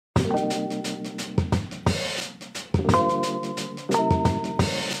So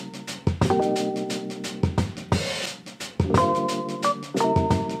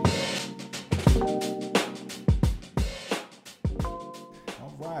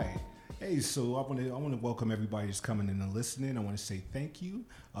I want to welcome everybody that's coming in and listening. I want to say thank you.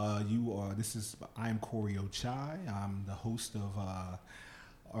 I am Corey Ochai. I'm the host of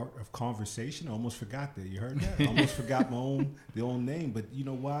Art of Conversation. I almost forgot that. You heard that? I almost forgot the own name. But you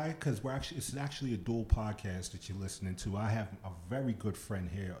know why? Because it's actually a dual podcast that you're listening to. I have a very good friend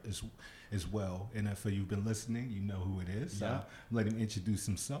here as well. And if you've been listening, you know who it is. Yeah. Let him introduce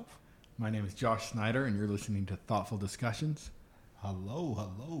himself. My name is Josh Snyder, and you're listening to Thoughtful Discussions.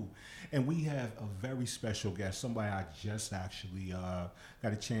 Hello. And we have a very special guest, somebody I just actually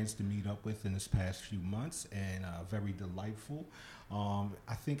got a chance to meet up with in this past few months, and very delightful.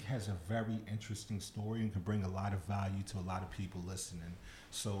 I think has a very interesting story and can bring a lot of value to a lot of people listening.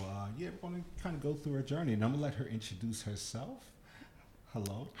 So, we're going to kind of go through her journey, and I'm going to let her introduce herself.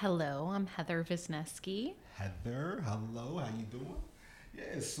 Hello, I'm Heather Wisniewski. Heather, hello, how you doing?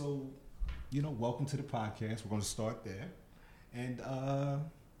 Yeah, so, welcome to the podcast. We're going to start there. And I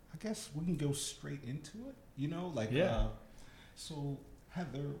guess we can go straight into it, so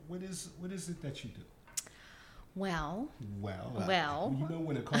Heather, what is it that you do? Well,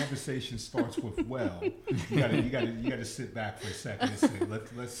 when a conversation starts with you gotta sit back for a second and say,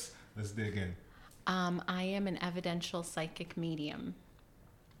 let's dig in. I am an evidential psychic medium.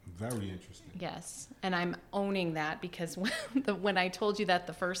 Very interesting. Yes, and I'm owning that because when I told you that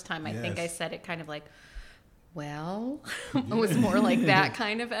the first time, I think I said it kind of like, it was more like that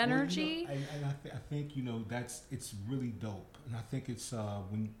kind of energy. I think it's really dope, and I think it's I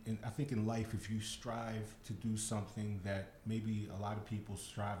think in life, if you strive to do something that maybe a lot of people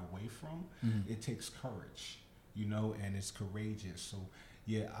strive away from, it takes courage, and it's courageous. So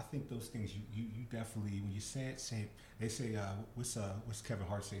yeah, I think those things you definitely, when you say it. They say what's Kevin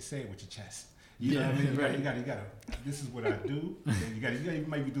Hart say? Say it with your chest. You know what I mean? Right. You gotta. This is what I do. And you gotta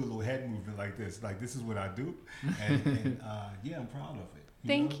maybe do a little head movement like this. Like, this is what I do. And I'm proud of it.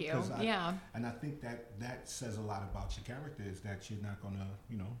 Thank you. Yeah. And I think that says a lot about your character, is that you're not gonna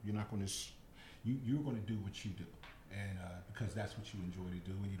do what you do, and because that's what you enjoy to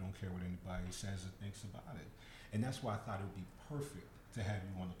do, and you don't care what anybody says or thinks about it. And that's why I thought it would be perfect to have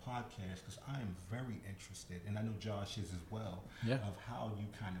you on the podcast, because I am very interested, and I know Josh is as well, of how you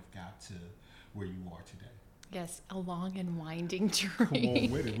kind of got to where you are today. Yes, a long and winding journey. Come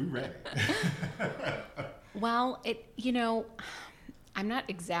on with it, we ready. Well, I'm not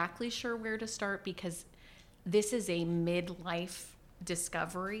exactly sure where to start, because this is a midlife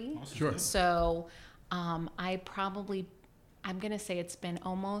discovery. Awesome. Sure. So I'm going to say it's been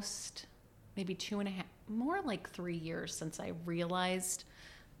almost maybe 2.5, more like 3 years since I realized,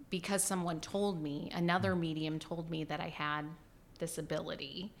 because someone told me, another medium told me that I had this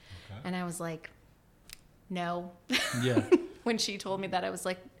ability. Okay. And I was like, no. Yeah. When she told me that, I was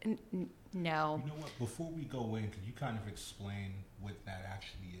like, no. You know what? Before we go in, could you kind of explain what that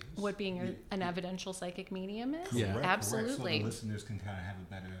actually is? What being an evidential psychic medium is? Correct, Absolutely. Correct. So the listeners can kind of have a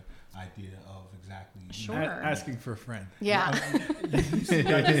better idea of exactly. Sure. Asking for a friend. Yeah. You see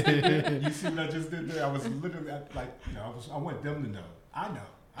what I just did there? I was literally I want them to know. I know.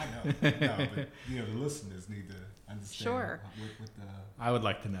 No, but the listeners need to understand. Sure. I would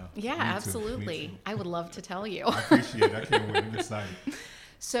like to know. Yeah, absolutely. I would love to tell you. I appreciate it. I can't wait. I'm excited.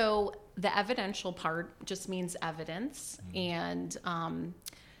 So the evidential part just means evidence, and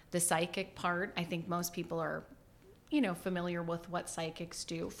the psychic part, I think most people are, familiar with what psychics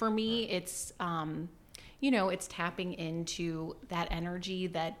do. For me, it's, it's tapping into that energy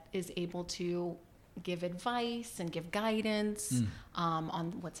that is able to give advice and give guidance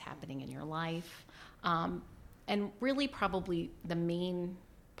on what's happening in your life. And really probably the main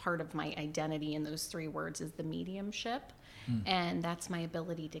part of my identity in those 3 words is the mediumship. And that's my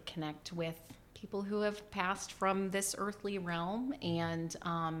ability to connect with people who have passed from this earthly realm and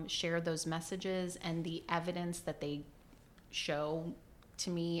share those messages and the evidence that they show to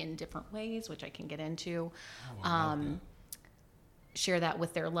me in different ways, which I can get into. Share that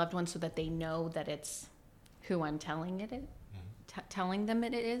with their loved ones so that they know that it's who I'm telling them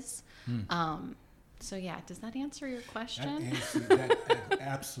it is. So yeah, does that answer your question? That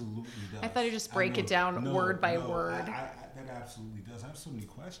absolutely does. I thought I'd just break it down word by word. That absolutely does. I have so many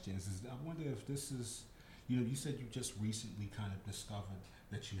questions. I wonder if this is, you said you just recently kind of discovered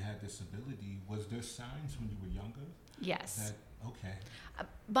that you had this ability. Was there signs when you were younger? Yes. Okay.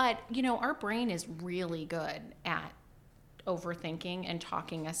 But, our brain is really good at overthinking and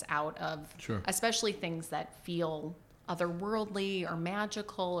talking us out of, especially things that feel otherworldly or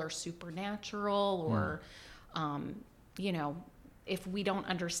magical or supernatural or, you know, if we don't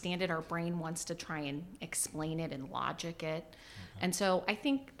understand it, our brain wants to try and explain it and logic it. And so I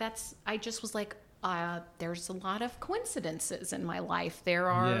think I just was like, there's a lot of coincidences in my life.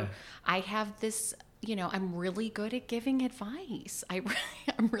 I have this, you know, I'm really good at giving advice. I'm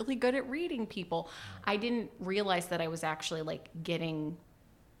really good at reading people. I didn't realize that I was actually like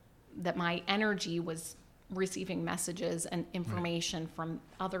that my energy was receiving messages and information from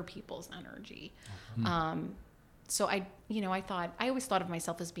other people's energy. So I always thought of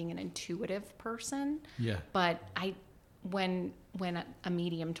myself as being an intuitive person. Yeah. But when a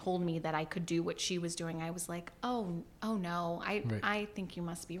medium told me that I could do what she was doing, I was like, oh no, I think you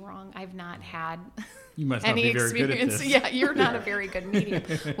must be wrong. I've not had you must not any be very experience. good at this. Yeah, you're not a very good medium,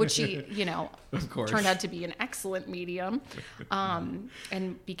 which she, you know, of course, turned out to be an excellent medium,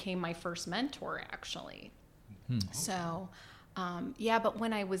 and became my first mentor actually. So, but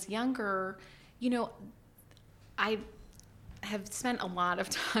when I was younger, you know, I have spent a lot of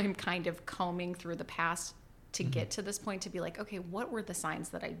time kind of combing through the past to get to this point, to be like, okay, what were the signs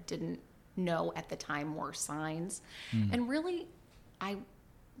that I didn't know at the time were signs? And really,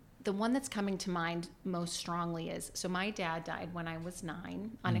 the one that's coming to mind most strongly is, so my dad died when I was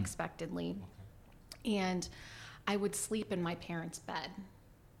 9, unexpectedly. And I would sleep in my parents' bed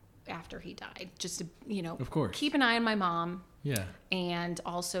after he died, just to, you know, of course, keep an eye on my mom. Yeah. And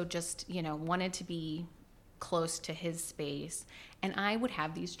also just, you know, wanted to be close to his space. And I would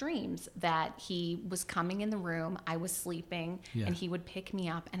have these dreams that he was coming in the room, I was sleeping, and he would pick me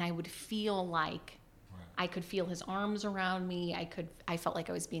up, and I would feel like I could feel his arms around me. I felt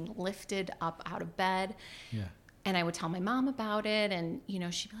like I was being lifted up out of bed. Yeah. And I would tell my mom about it, and, you know,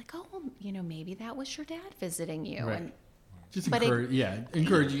 she'd be like, oh, well, you know, maybe that was your dad visiting you. Right. And just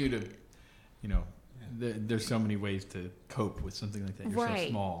encourage you to, you know, there's so many ways to cope with something like that. You're so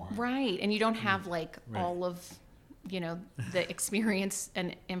small. Right. And you don't have like all of, you know, the experience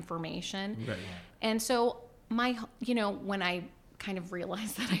and information. Right. And so when I kind of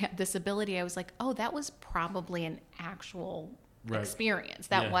realized that I had this ability, I was like, oh, that was probably an actual experience.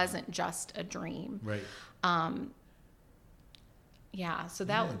 That wasn't just a dream. Right. So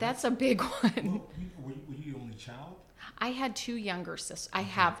that's a big one. Well, were you the only child? I had 2 younger sisters. I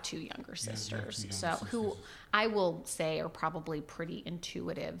have 2 younger sisters, who I will say are probably pretty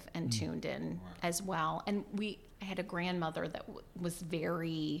intuitive and tuned in as well. And I had a grandmother that was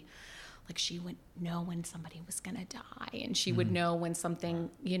very, like, she would know when somebody was going to die, and she would know when something,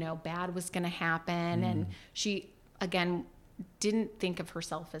 you know, bad was going to happen. And she, again, didn't think of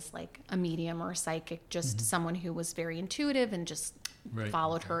herself as like a medium or a psychic, just someone who was very intuitive and just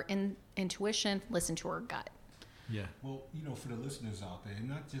followed her intuition, listened to her gut. Yeah. Well, you know, for the listeners out there, and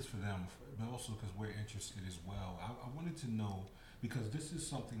not just for them, but also because we're interested as well, I wanted to know, because this is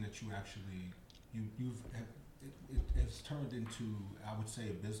something that you actually, it has turned into, I would say,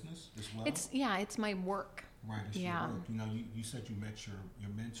 a business as well. It's my work. Right, it's your work. You know, you said you met your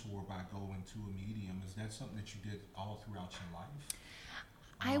mentor by going to a medium. Is that something that you did all throughout your life?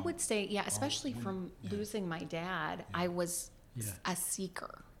 I would say, especially from losing my dad, I was a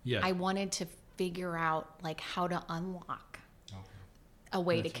seeker. Yeah. I wanted to figure out like how to unlock a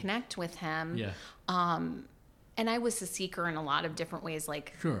way to connect with him. Yeah. And I was a seeker in a lot of different ways,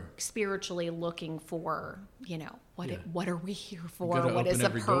 like spiritually looking for, you know, what are we here for? What is the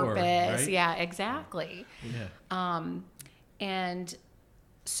purpose? Door, right? Yeah, exactly. Yeah. And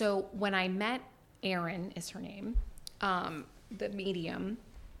so when I met Erin, is her name, the medium,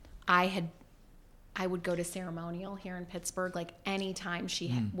 I would go to ceremonial here in Pittsburgh, like anytime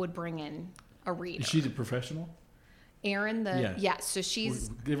she would bring in a reader. Is she the professional? Erin, so she's...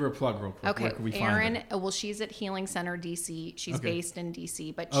 Give her a plug real quick. Okay, where can we Erin, find her? Well, she's at Healing Center, D.C. She's based in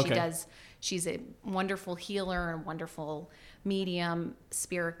D.C., but she's a wonderful healer and wonderful medium,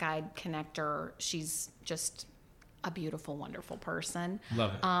 spirit guide connector. She's just a beautiful, wonderful person.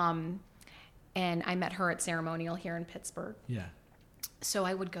 Love it. And I met her at ceremonial here in Pittsburgh. Yeah. So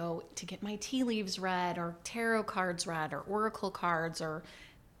I would go to get my tea leaves read or tarot cards read or oracle cards, or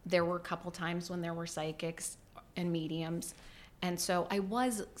there were a couple times when there were psychics and mediums. And so I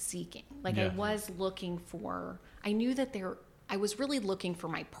was seeking, I was looking for, I knew that I was really looking for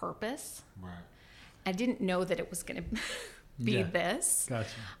my purpose. Right. I didn't know that it was going to be this. Gotcha.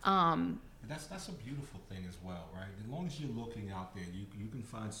 That's a beautiful thing as well, right? As long as you're looking out there, you can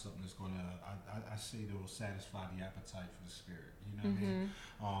find something that's going to, I say that will satisfy the appetite for the spirit. You know what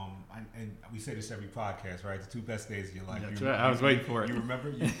I mean? And we say this every podcast, right? The 2 best days of your life. That's right. I was waiting for it. You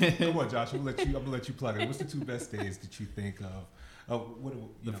remember? Come on, Josh. I'm gonna let you plug it. What's the 2 best days that you think of?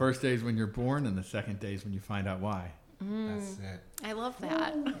 The first day is when you're born, and the second day is when you find out why. That's it. I love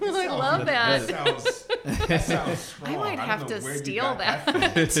that. I love that. That sounds strong. I might have to steal that. I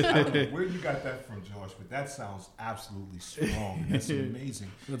don't know where you got that from, Josh, but that sounds absolutely strong. That's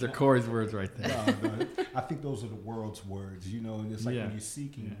amazing. Those are Corey's words right there. No, I think those are the world's words. You know, and it's like when you're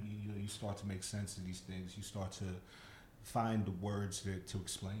seeking, you start to make sense of these things. You start to find the words to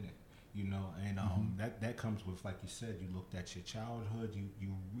explain it. You know, and that comes with, like you said, you looked at your childhood.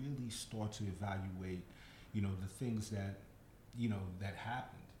 You really start to evaluate, you know, the things that, you know, that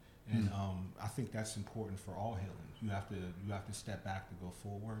happened. And I think that's important for all healing. You have to step back to go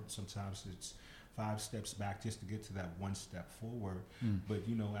forward. Sometimes it's 5 steps back just to get to that 1 step forward. But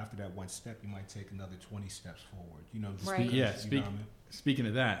you know, after that 1 step, you might take another 20 steps forward. You know, just because, Speaking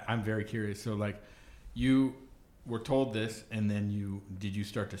of that, I'm very curious. So, like, you were told this, and then did you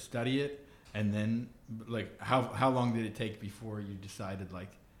start to study it, and then like how long did it take before you decided like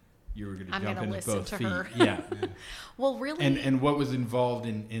you were going to jump into both feet? Yeah. Well, really. And what was involved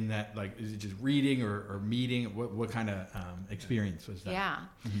in that? Like, is it just reading or meeting? What kind of experience was that? Yeah.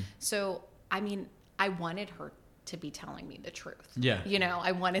 So, I mean, I wanted her to be telling me the truth. Yeah. You know,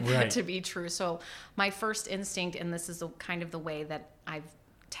 I wanted that to be true. So my first instinct, and this is kind of the way that I've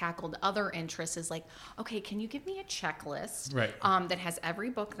tackled other interests, is like, okay, can you give me a checklist that has every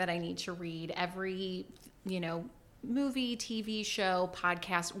book that I need to read, every, you know, movie, TV show,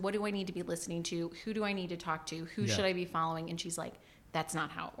 podcast, what do I need to be listening to? Who do I need to talk to? Who should I be following? And she's like, that's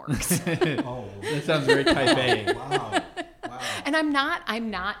not how it works. Oh, that sounds very type A. Wow. And I'm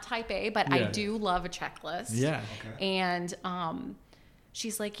not type A, but I do love a checklist. Yeah. Okay. And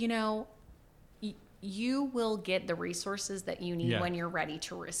she's like, you know, you will get the resources that you need when you're ready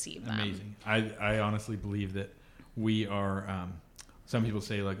to receive them. Amazing. I honestly believe that we are, some people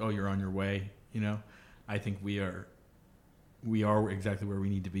say like, oh, you're on your way, you know. I think we are exactly where we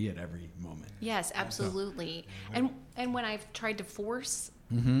need to be at every moment. Yes, absolutely. And when I've tried to force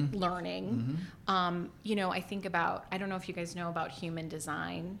learning, you know, I think about, I don't know if you guys know about human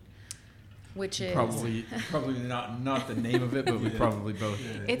design, which is probably not the name of it, but we probably both.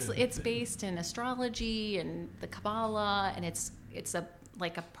 It's based in astrology and the Kabbalah, and it's a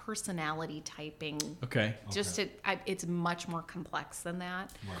like a personality typing. Okay. It's much more complex than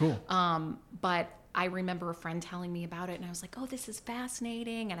that. Cool. But I remember a friend telling me about it, and I was like, oh, this is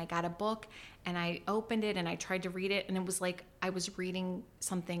fascinating. And I got a book, and I opened it, and I tried to read it, and it was like I was reading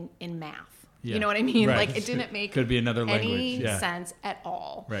something in math. Yeah. You know what I mean? Right. Like, it didn't make Could be another any sense at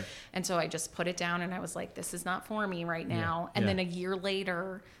all. Right. And so I just put it down, and I was like, this is not for me right now. And then a year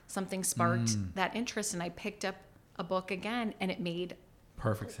later, something sparked that interest, and I picked up a book again, and it made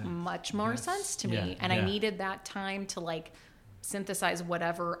perfect sense. Much more sense to me. And I needed that time to like synthesize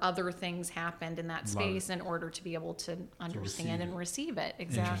whatever other things happened in that space in order to be able to understand and receive it.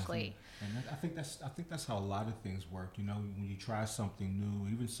 Exactly. And I think that's how a lot of things work. You know, when you try something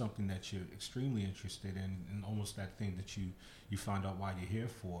new, even something that you're extremely interested in, and almost that thing that you find out why you're here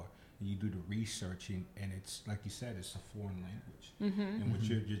for, and you do the research, and it's like you said, it's a foreign language. And what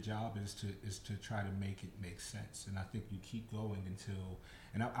your job is to try to make it make sense. And I think you keep going until,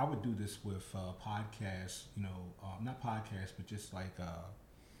 and I would do this with podcasts, you know, not podcasts, but just like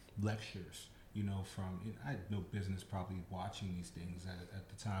lectures. You know, I had no business probably watching these things. At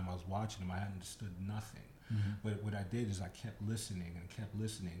the time I was watching them, I understood nothing. But what I did is I kept listening,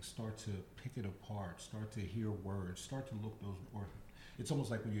 start to pick it apart, start to hear words, start to look those words. It's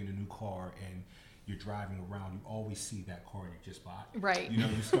almost like when you're in a new car and you're driving around, you always see that car you just bought. Right. You know,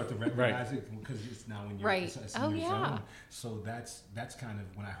 you start to recognize it because it's now in your, it's in your zone. So that's kind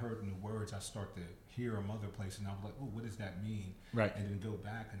of, when I heard new words, I start to hear them other places, and I was like, oh, what does that mean? Right. And then go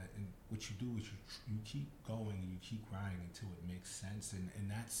back, and what you do is you keep going and you keep grinding until it makes sense,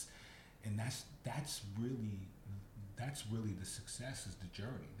 and that's really the success, is the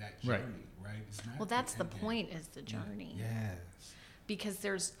journey. That journey, right? It's not that's the point, is the journey. Yes. Because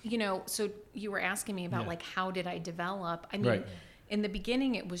there's, you know, so you were asking me about like, how did I develop? I mean, in the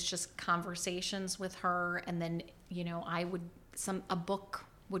beginning, it was just conversations with her, and then, you know, a book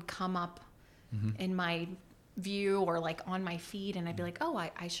would come up in my view or like on my feed, and I'd be like, oh,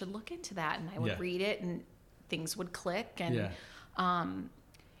 I should look into that, and I would read it, and things would click, and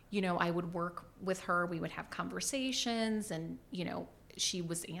you know, I would work with her, we would have conversations, and, you know, she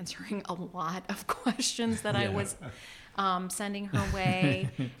was answering a lot of questions that I was sending her way.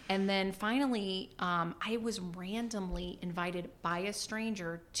 And then finally, I was randomly invited by a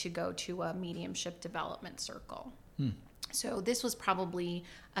stranger to go to a mediumship development circle. So this was probably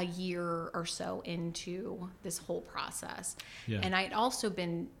a year or so into this whole process. And I'd also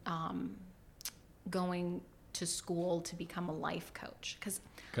been going to school to become a life coach, because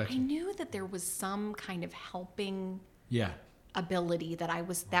I knew that there was some kind of helping Yeah. ability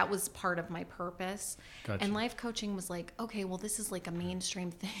that was part of my purpose. Gotcha. And life coaching was like, okay, well, this is like a mainstream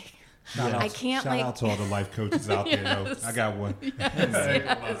thing. Shout out to all the life coaches out there. Yes. Though. I got one.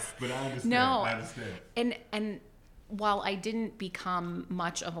 Yes. But I understand. No. I understand. And while I didn't become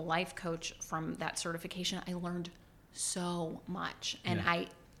much of a life coach from that certification, I learned so much. And Yeah.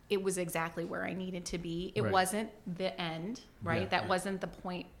 it was exactly where I needed to be. It Right. wasn't the end, right? Yeah, That yeah. wasn't the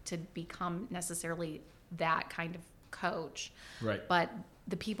point to become necessarily that kind of coach. Right. But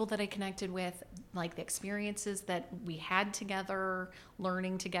the people that I connected with, like the experiences that we had together,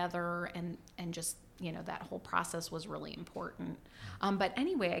 learning together, and just, you know, that whole process was really important. But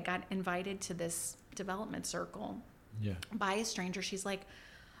anyway, I got invited to this development circle Yeah. by a stranger. She's like,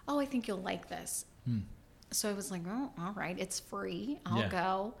 oh, I think you'll like this. So I was like, oh, all right, it's free. I'll Yeah.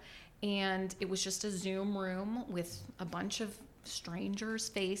 go. And it was just a Zoom room with a bunch of strangers'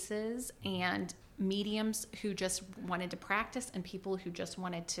 faces and mediums who just wanted to practice and people who just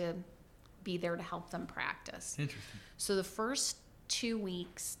wanted to be there to help them practice. Interesting. So the first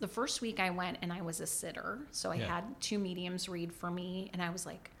week I went and I was a sitter. So I Yeah. had 2 mediums read for me, and I was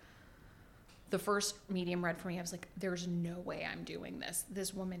like, the first medium read for me, I was like, there's no way I'm doing this.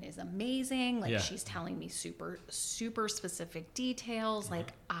 This woman is amazing. Like, Yeah. she's telling me super, super specific details.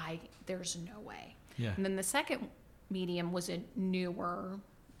 Like, there's no way. Yeah. And then the second medium was a newer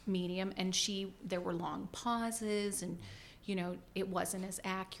medium, and there were long pauses, and, you know, it wasn't as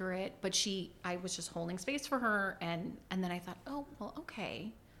accurate, but I was just holding space for her. And then I thought, oh, well,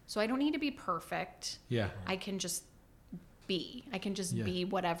 okay. So I don't need to be perfect. Yeah. I can just be. I can just Yeah. be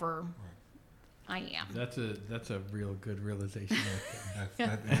whatever I am. That's a real good realization right there.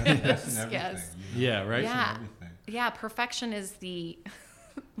 That's in everything. Yes. You know? Yeah, right? Yeah. That's in everything. Yeah, perfection is the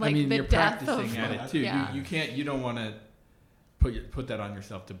I mean, the you're death practicing of, at it too. Yeah. You don't want to put that on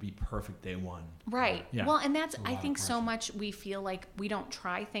yourself to be perfect day one. Right. Yeah. Well, and that's, It's a I lot of think so pressure. much we feel like we don't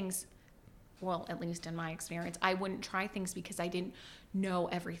try things. Well, at least in my experience, I wouldn't try things because I didn't know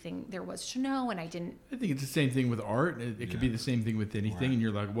everything there was to know, and I didn't. I think it's the same thing with art. It could be Yeah. the same thing with anything, Right. and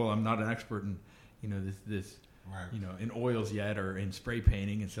you're like, well, I'm not an expert in, you know, this Right. you know, in oils yet or in spray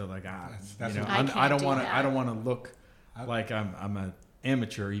painting, and so like, That's you know, what- I I can't don't do want to. that. I don't want to look I- like I'm an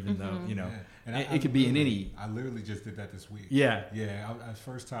amateur, even though you know, Yeah. And it could be in any. I literally just did that this week. Yeah. Yeah.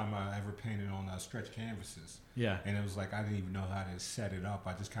 First time I ever painted on stretch canvases. Yeah. And it was like I didn't even know how to set it up.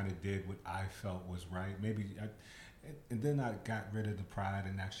 I just kind of did what I felt was right. And then I got rid of the pride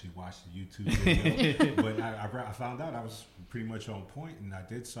and actually watched the YouTube video. But I found out I was pretty much on point, and I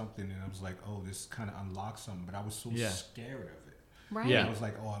did something, and I was like, oh, this kind of unlocked something. But I was so Yeah. scared of it. Right. Yeah. I was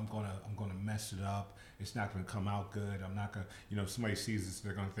like, oh, I'm gonna mess it up. It's not gonna come out good. I'm not gonna, you know, if somebody sees this,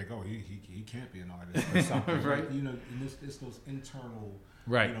 they're gonna think, oh, he can't be an artist or something, Right. You know, and it's those internal,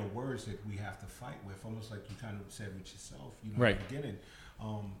 Right. you know, words that we have to fight with, almost like you kind of said with yourself, you know, Right. at the beginning,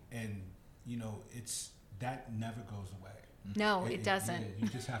 and you know, that never goes away. No, it doesn't. Yeah, you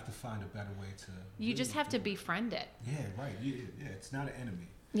just have to find a better way to. You really just have to do it. befriend it. Yeah, right. Yeah, it's not an enemy.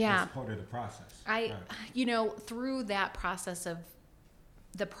 Yeah. It's part of the process. I, Right. you know, through that process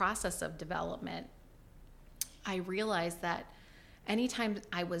of development, I realized that anytime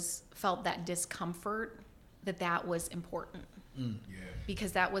I felt that discomfort, that was important, Yeah,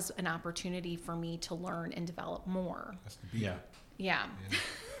 because that was an opportunity for me to learn and develop more. that's the beat. Yeah. Yeah. Yeah.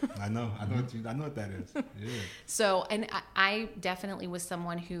 I know what that is. Yeah. So, and I definitely was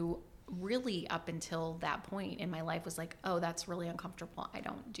someone who really up until that point in my life was like, oh, that's really uncomfortable. I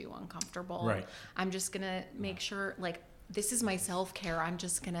don't do uncomfortable. Right. I'm just going to make sure, like, this is my self-care. I'm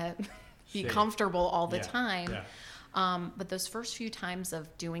just going to be Safe. comfortable all the Yeah. time. Yeah. But those first few times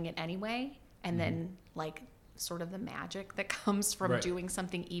of doing it anyway, and then like sort of the magic that comes from Right. doing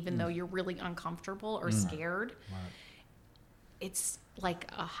something, even though you're really uncomfortable or scared, Right. it's like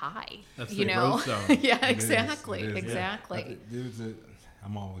a high, That's you the know? growth zone. Yeah, It is, exactly. it is, yeah. Exactly.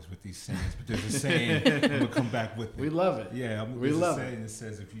 I'm always with these sayings, but there's a saying I'm gonna come back with. We love it. Yeah, We there's love a it. saying that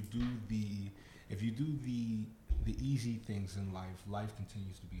says if you do the easy things in life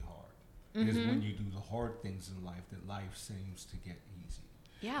continues to be hard. It is when you do the hard things in life that life seems to get easy.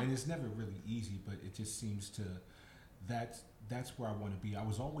 Yeah. And it's never really easy, but it just seems to. That's where I want to be. I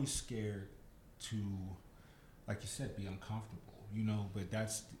was always scared to, like you said, be uncomfortable. You know, but that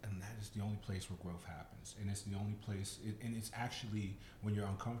is the only place where growth happens, and it's the only place. And it's actually when you're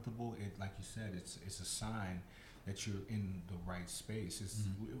uncomfortable. Like you said, it's a sign that you're in the right space. It's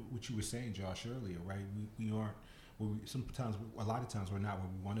what you were saying, Josh, earlier, right? We aren't. A lot of times we're not where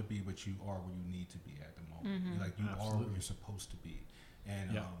we want to be, but you are where you need to be at the moment. Like you are where you're supposed to be,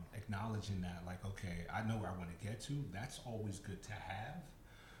 and Yeah. acknowledging that, like, okay, I know where I want to get to. That's always good to have,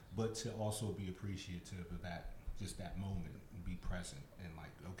 but to also be appreciative of that just that moment and be present and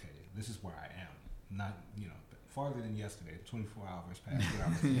like, okay, this is where I am. Not, farther than yesterday. 24 hours past what I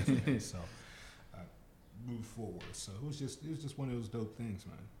was yesterday. So I moved forward. So it was just one of those dope things,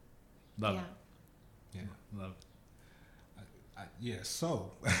 man. Love Yeah. it. Yeah. Love it.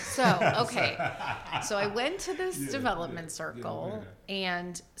 So Okay. So I went to this development circle.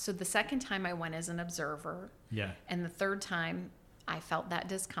 And so the second time I went as an observer. Yeah. And the third time I felt that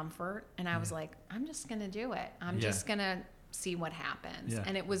discomfort. And I was like, I'm just going to do it. I'm just going to see what happens. Yeah.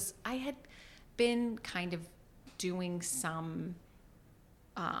 And I had been kind of doing some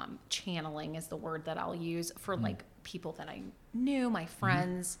channeling is the word that I'll use for like people that I knew, my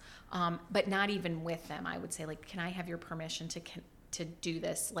friends, but not even with them. I would say like, can I have your permission to do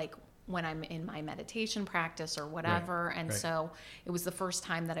this? Like when I'm in my meditation practice or whatever. Right. And so it was the first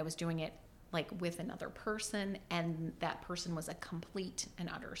time that I was doing it like with another person, and that person was a complete and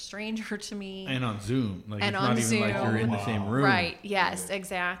utter stranger to me. And on Zoom. Like And it's on not even Zoom. like you're in the same room. Right. Yes,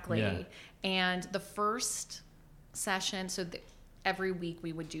 exactly. Yeah. And the first session, so every week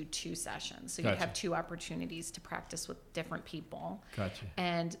we would do 2 sessions. So you'd Gotcha. have 2 opportunities to practice with different people. Gotcha.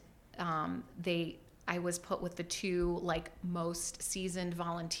 And I was put with the 2 like most seasoned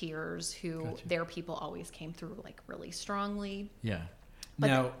volunteers who Gotcha. their people always came through like really strongly. Yeah. But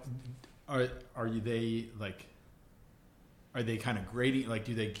now, are they kind of grading? Like,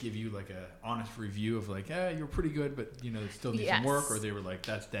 do they give you like a honest review of like, you're pretty good, but still need some work? Or they were like,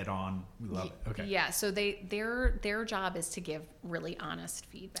 that's dead on. We love it. Okay. Yeah. So their job is to give really honest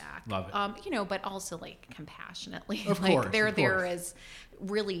feedback. Love it. But also like compassionately. Of like course, they're of there course. as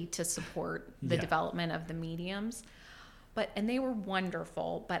really to support the development of the mediums. And they were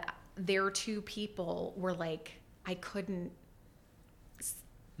wonderful, but their 2 people were like, I couldn't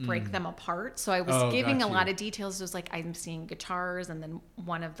break them apart. So I was giving a lot of details. It was like, I'm seeing guitars. And then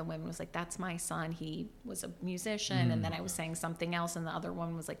one of the women was like, that's my son. He was a musician. And then I was saying something else. And the other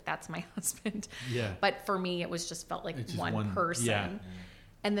one was like, that's my husband. Yeah. But for me, it was just felt like It's just one person. Yeah.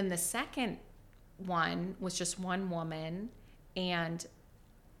 And then the second one was just one woman. And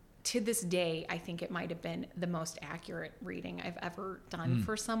to this day, I think it might have been the most accurate reading I've ever done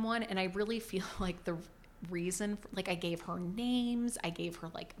for someone. And I really feel like the reason like I gave her names, I gave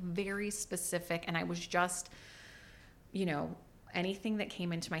her like very specific, and I was just anything that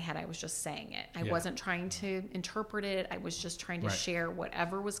came into my head, I was just saying it. I wasn't trying to interpret it. I was just trying to share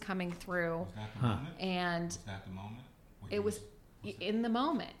whatever was coming through. Was that the moment? And Was that the moment? it was in the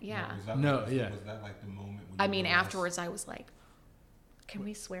moment. Yeah. Was that like the moment when I you mean, realized- afterwards I was like, can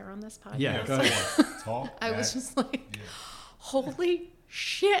we swear on this podcast? Yeah, go ahead. Talk. I was just like, Yeah. holy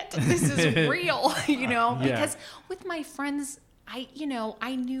shit, this is real, because with my friends, I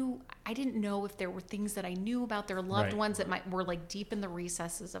didn't know if there were things that I knew about their loved ones that were like deep in the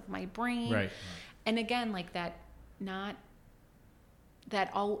recesses of my brain. Right. And again, like that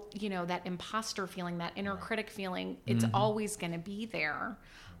imposter feeling, that inner critic feeling, it's always going to be there.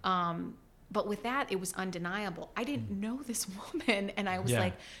 But with that, it was undeniable. I didn't know this woman. And I was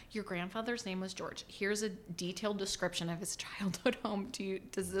like, your grandfather's name was George. Here's a detailed description of his childhood home.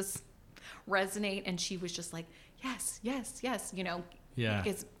 Does this resonate? And she was just like, yes. Yeah.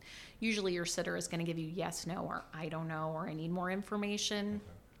 Because usually your sitter is going to give you yes, no, or I don't know, or I need more information,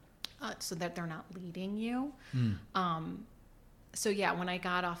 so that they're not leading you. So yeah, when I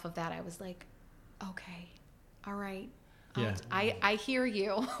got off of that, I was like, okay, all right. Yeah. I hear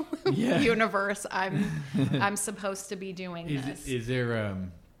you, Yeah. universe. I'm supposed to be doing this. Is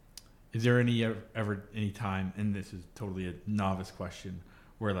there any time, and this is totally a novice question,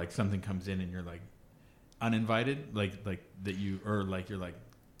 where like something comes in and you're like uninvited, like that you, or like you're like,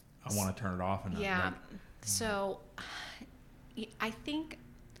 I want to turn it off, and Yeah. So I think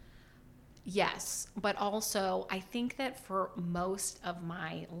yes, but also I think that for most of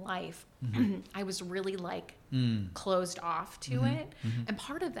my life, I was really like closed off to it. And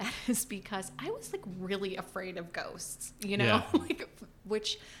part of that is because I was like really afraid of ghosts, Yeah. like,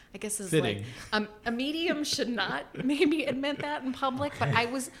 which I guess is Fitting. like a medium should not maybe admit that in public, but I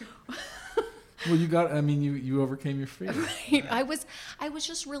was Well, you overcame your fear. right. I was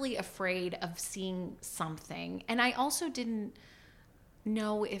just really afraid of seeing something. And I also didn't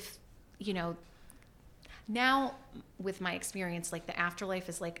know if, now with my experience, like the afterlife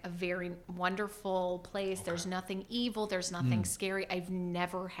is like a very wonderful place. Okay. There's nothing evil. There's nothing scary. I've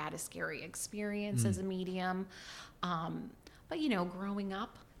never had a scary experience as a medium. But, growing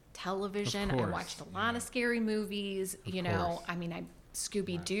up, television, I watched a lot of scary movies, course.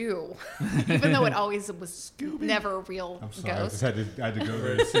 Scooby-Doo, even though it always was never a real I'm sorry, ghost. I had to go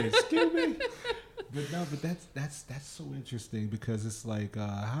there and say Scooby. But that's so interesting, because it's like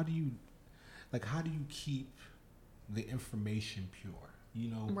how do you keep the information pure. You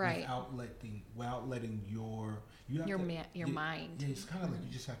know, Right. without letting your mind. Yeah, it's kind of like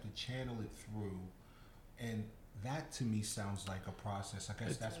you just have to channel it through, and that to me sounds like a process. I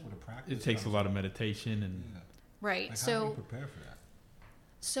guess that's what a practice. It takes a lot of meditation and Right. Like, so how do you prepare for that?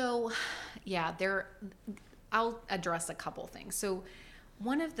 So, yeah, I'll address a couple things. So,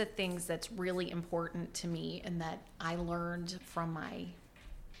 one of the things that's really important to me and that I learned from my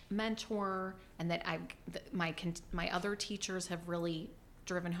mentor and that my other teachers have really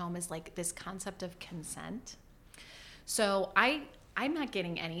driven home is like this concept of consent. So, I'm not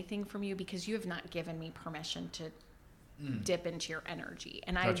getting anything from you because you have not given me permission to dip into your energy.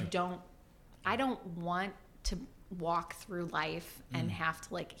 And Gotcha. I don't want to walk through life and have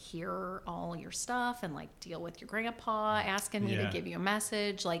to like hear all your stuff and like deal with your grandpa asking me to give you a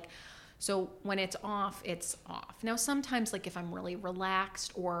message. Like, so when it's off, it's off. Now, sometimes like if I'm really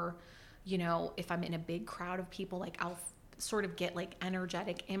relaxed or, you know, if I'm in a big crowd of people, like I'll sort of get like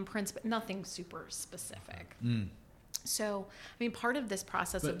energetic imprints, but nothing super specific. So, I mean, part of this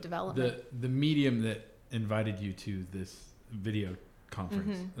process of development. The medium that invited you to this video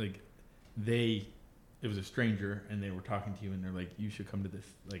conference, like it was a stranger and they were talking to you and they're like, you should come to this.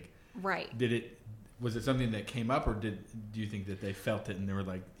 Like, right. Was it something that came up or do you think that they felt it and they were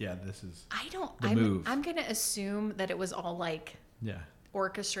like, yeah, this is I'm going to assume that it was all like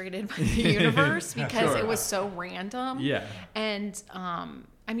orchestrated by the universe because it was so random. Yeah. And, I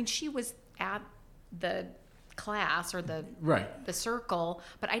mean, she was at the class or the circle,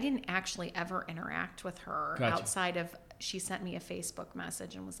 but I didn't actually ever interact with her outside of, she sent me a Facebook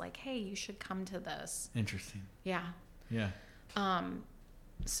message and was like, hey, you should come to this. Interesting. Yeah. Yeah.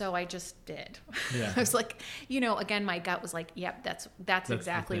 So I just did. Yeah. I was like, you know, again, my gut was like, yep, that's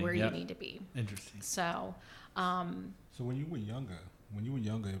exactly where you need to be. Interesting. So, so when you were younger,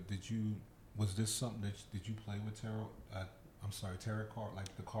 was this something did you play with tarot? Tarot card,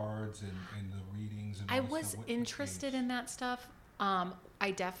 like the cards and the readings and all I that was stuff? interested in that stuff.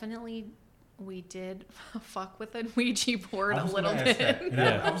 We did fuck with a Ouija board a little bit.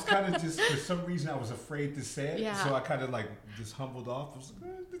 I was kind of just, for some reason, I was afraid to say it. Yeah. So I kind of like just humbled off. I was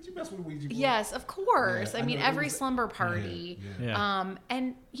like, did you mess with a Ouija board? Yes, of course. Yeah, I mean, every slumber party. Yeah.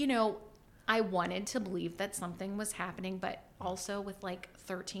 And, you know, I wanted to believe that something was happening, but also with like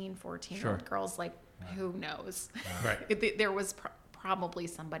 13, 14-year-old girls, like, who knows? Right. There was probably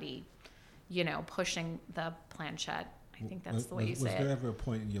somebody, you know, pushing the planchette. I think that's the way you say it. Was there ever a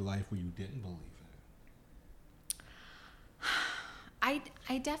point in your life where you didn't believe in it?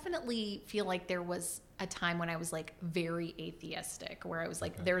 I definitely feel like there was a time when I was like very atheistic, where I was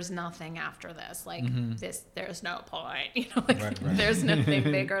like, there's nothing after this. Like there's no point. You know, like there's nothing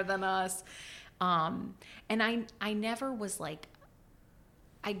bigger than us. And I never was like,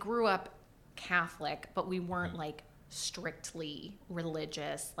 I grew up Catholic, but we weren't like strictly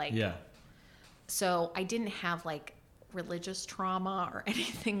religious. Like, so I didn't have like religious trauma or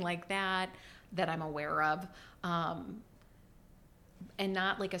anything like that I'm aware of. And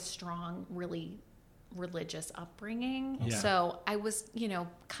not like a strong, really religious upbringing. Yeah. So I was, you know,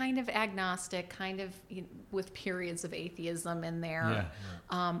 kind of agnostic, kind of with periods of atheism in there.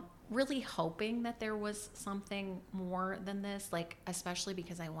 Yeah. Really hoping that there was something more than this, like, especially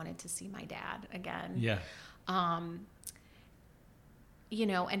because I wanted to see my dad again. Yeah. You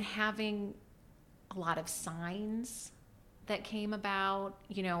know, and having a lot of signs that came about.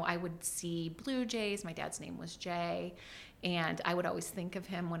 You know, I would see blue jays. My dad's name was Jay. And I would always think of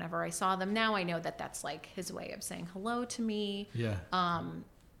him whenever I saw them. Now I know that that's like his way of saying hello to me. Yeah.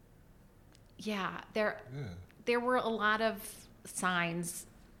 There were a lot of signs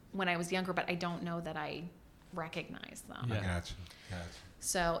when I was younger, but I don't know that I recognized them. Yeah. I gotcha.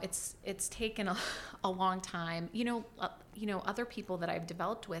 So it's taken a long time. You know, other people that I've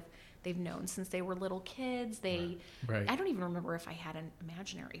developed with, they've known since they were little kids. Right. I don't even remember if I had an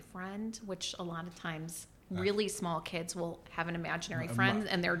imaginary friend, which a lot of times really small kids will have an imaginary friend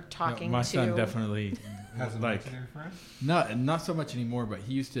and they're talking to. My son definitely Has an like imaginary friend? not so much anymore, but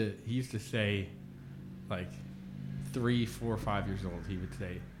he used to say, like 3, 4, 5 years old, he would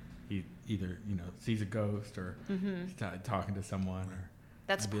say he either sees a ghost or he's talking to someone or.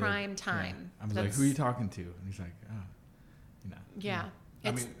 That's prime time. I was like, who are you talking to? And he's like, Yeah.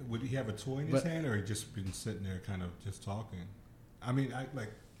 I mean, would he have a toy in his hand, or he just been sitting there kind of just talking? I mean,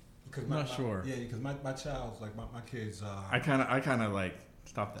 because I'm not sure. Yeah, because my child's like my kids. I kind of like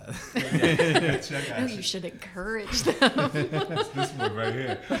stop that. No, you should encourage them. This one right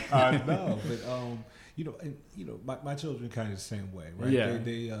here. No, but my children are kind of the same way, right? Yeah.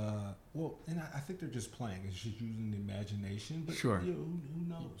 They and I think they're just playing. It's just using the imagination. But sure. Who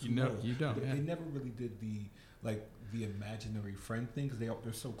knows? You don't. They never really did the like the imaginary friend thing because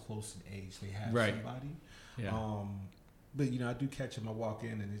they're so close in age. They have Right. somebody. Yeah. But I do catch them. I walk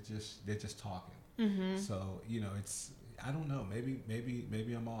in and they're just talking. Mm-hmm. So it's. I don't know.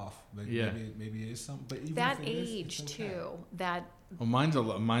 Maybe I'm off. Yeah. Maybe it is something. But even That if it is, age it's okay. too. That Well, mine's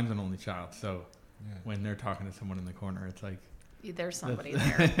an only child, so Yeah. when they're talking to someone in the corner, it's like there's somebody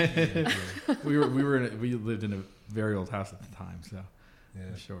there. Yeah. we lived in a very old house at the time, so Yeah.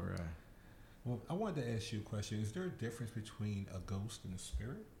 I'm sure. Well, I wanted to ask you a question. Is there a difference between a ghost and a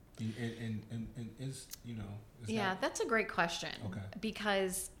spirit? And is Yeah, that's a great question. Okay.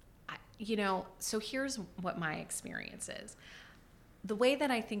 Because, so here's what my experience is. The way that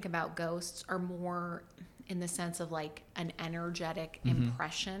I think about ghosts are more in the sense of like an energetic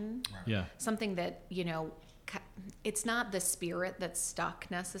impression, right. Yeah. something that, it's not the spirit that's stuck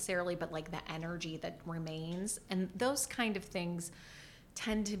necessarily, but like the energy that remains. And those kind of things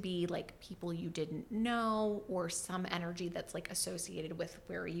tend to be like people you didn't know or some energy that's like associated with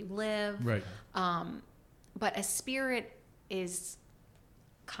where you live. Right. But a spirit is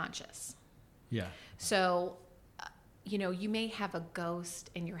conscious. Yeah. So, you may have a ghost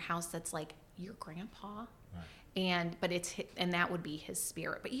in your house that's like your grandpa, Right. and that would be his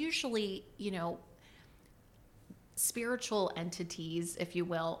spirit. But usually, spiritual entities, if you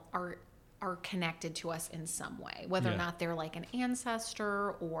will, are connected to us in some way, whether or Yeah. not they're like an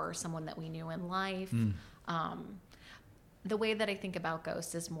ancestor or someone that we knew in life. The way that I think about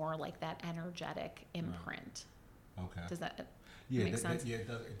ghosts is more like that energetic imprint. Okay. Does that Yeah, make sense? yeah,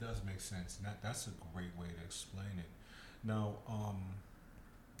 it does make sense. And that's a great way to explain it. Now,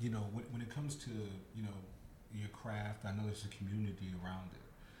 when it comes to, your craft, I know there's a community around it.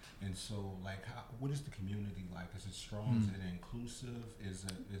 And so, like, what is the community like? Is it strong? Is it inclusive? Is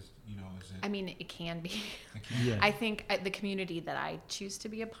it? I mean, it can be. Yeah. I think the community that I choose to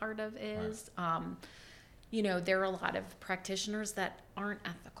be a part of is, there are a lot of practitioners that aren't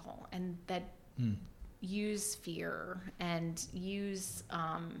ethical and that use fear and use,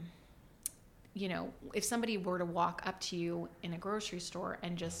 if somebody were to walk up to you in a grocery store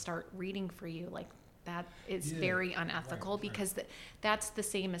and just start reading for you, like that is very unethical because that's the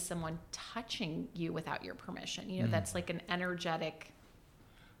same as someone touching you without your permission. That's like an energetic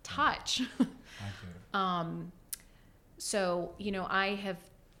touch. So, I have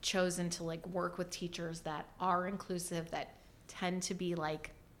chosen to like work with teachers that are inclusive, that tend to be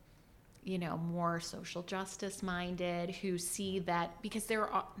like, more social justice minded, who see that because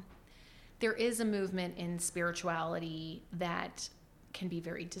there is a movement in spirituality that can be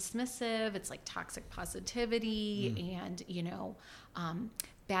very dismissive. It's like toxic positivity and,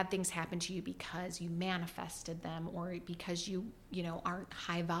 bad things happen to you because you manifested them or because you aren't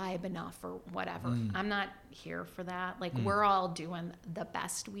high vibe enough or whatever. I'm not here for that. Like we're all doing the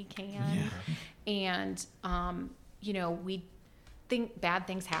best we can. Yeah. And, we think bad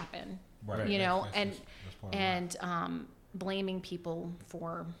things happen, Right. and blaming people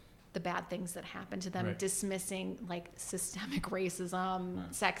for the bad things that happen to them, dismissing like systemic racism,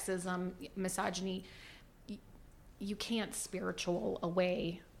 sexism, misogyny. You can't spiritual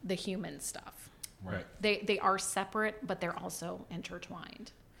away the human stuff. Right. They are separate, but they're also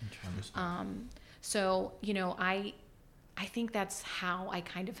intertwined. So, I think that's how I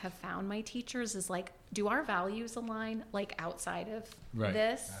kind of have found my teachers is like, do our values align like outside of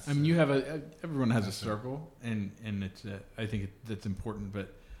this? I mean, everyone has a circle, and it's I think that's important.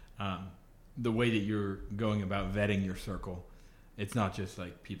 But the way that you're going about vetting your circle, it's not just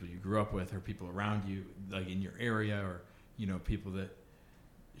like people you grew up with or people around you, like in your area, or people that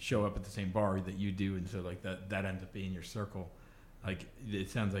show up at the same bar that you do, and so like that ends up being your circle. Like it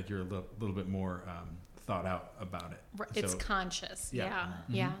sounds like you're a little bit more thought out about it. It's so, conscious. Yeah.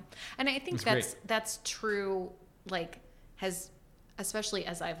 Yeah. And I think that's true. Like especially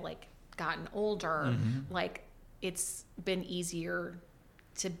as I've like gotten older, like it's been easier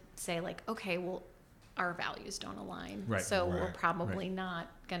to say like, okay, well, our values don't align. Right. So we're probably not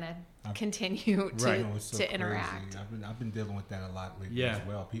going to continue to interact. I've been dealing with that a lot lately as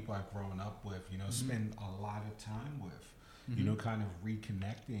well. People I've grown up with, spend a lot of time with. Kind of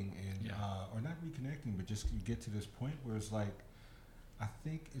reconnecting and, or not reconnecting, but just you get to this point where it's like, I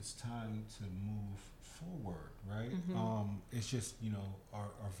think it's time to move forward, right? It's just, our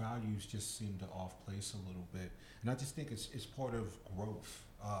values just seem to off place a little bit. And I just think it's part of growth.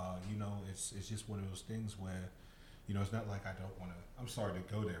 It's just one of those things where, it's not like I don't want to, I'm sorry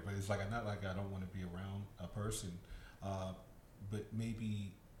to go there, but it's like, not like I don't want to be around a person. But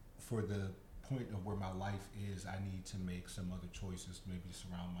maybe for the point of where my life is, I need to make some other choices, maybe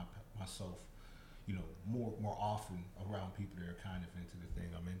surround myself, more often around people that are kind of into the thing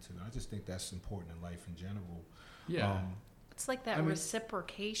I'm into. And I just think that's important in life in general. Yeah. It's like that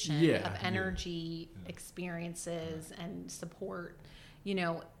reciprocation of energy, experiences, and support.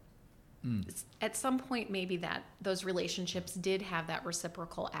 At some point, maybe that those relationships did have that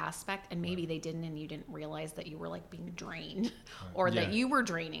reciprocal aspect, and maybe they didn't, and you didn't realize that you were like being drained, or that you were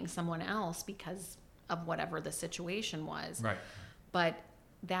draining someone else because of whatever the situation was. Right. But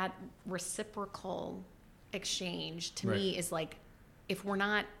that reciprocal exchange to me is like, if we're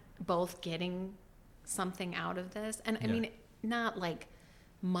not both getting something out of this, and I mean, not like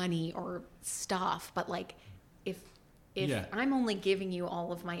money or stuff, but like if I'm only giving you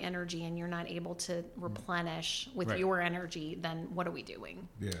all of my energy and you're not able to replenish with your energy, then what are we doing?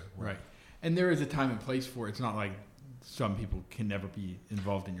 Yeah. Right. And there is a time and place for it. It's not like some people can never be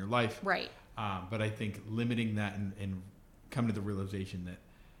involved in your life. Right. But I think limiting that and come to the realization that,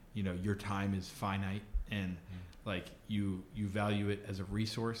 your time is finite and like you value it as a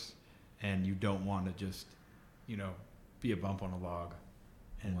resource, and you don't want to just, be a bump on a log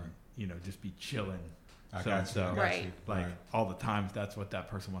and, just be chilling. I got you. Like all the time, if that's what that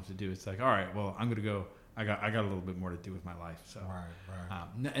person wants to do, it's like, all right, well, I'm going to go, I got a little bit more to do with my life. So,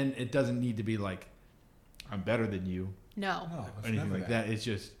 and it doesn't need to be like, I'm better than you. No, or anything like that. It's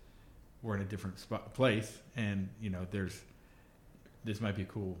just, we're in a different place, and this might be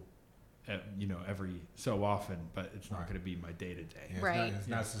cool, every so often, but it's not going to be my day to day. It's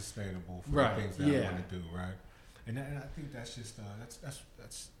not sustainable for the things that I want to do, right? And I think that's just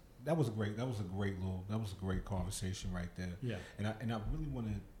that was a great great conversation right there. Yeah. And I really want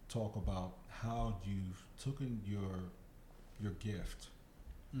to talk about how you've taken your gift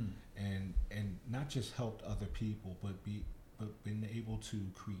and not just helped other people, but been able to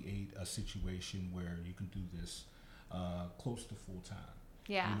create a situation where you can do this close to full time.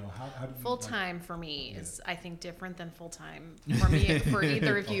 Yeah. How do you full time for me is, I think, different than full time for me, for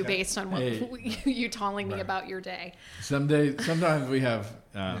either of you, based on what you telling me about your day. Sometimes we have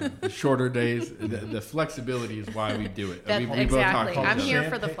shorter days. The flexibility is why we do it. We exactly. Both I'm here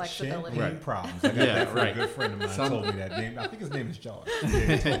for the flexibility. Champagne problems. I got that from a good friend of mine told me that name. I think his name is George.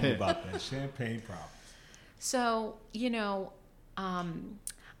 He told me about that. Champagne problems. So,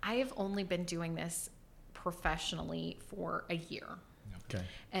 I have only been doing this professionally for a year. Okay.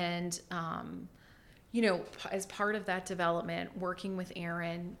 And, as part of that development, working with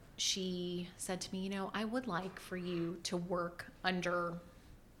Erin, she said to me, I would like for you to work under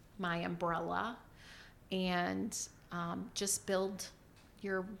my umbrella and just build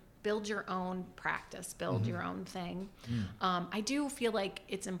your own practice, build your own thing. I do feel like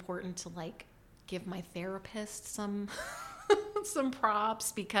it's important to like give my therapist some some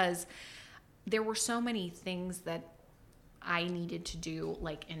props, because there were so many things that I needed to do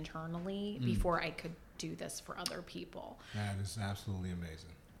like internally before I could do this for other people. That is absolutely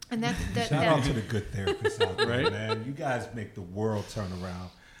amazing. And shout out to the good therapists out there, man. You guys make the world turn around.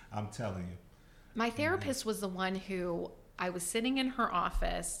 I'm telling you. My therapist was the one who I was sitting in her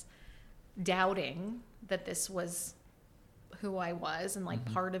office doubting that this was who I was and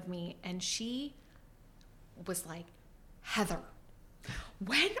like part of me. And she was like, Heather,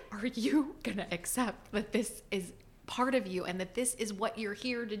 when are you going to accept that this is part of you and that this is what you're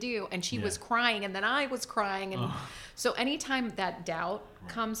here to do? And she was crying, and then I was crying. And so anytime that doubt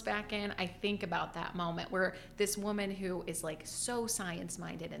comes back in, I think about that moment where this woman who is like so science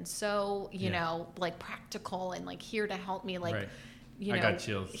minded and so, like practical and like here to help me, like, I got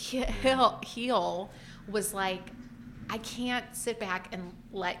chills. Heal was like, I can't sit back and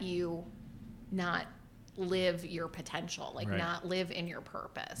let you not live your potential, like not live in your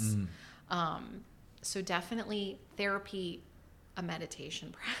purpose. So definitely therapy, a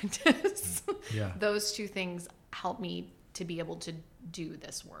meditation practice. Those two things help me to be able to do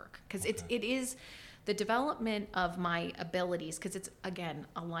this work, because it is the development of my abilities, because it's, again,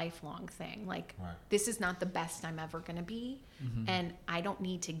 a lifelong thing. Like this is not the best I'm ever going to be, and I don't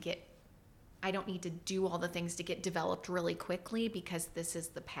need to do all the things to get developed really quickly, because this is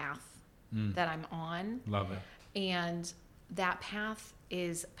the path that I'm on. Love it. And that path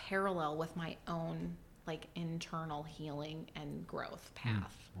is parallel with my own like internal healing and growth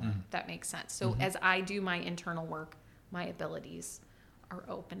path. That makes sense. So as I do my internal work, my abilities are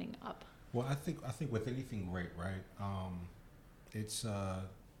opening up. Well, I think with anything great, right? It's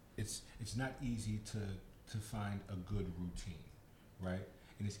not easy to find a good routine, right?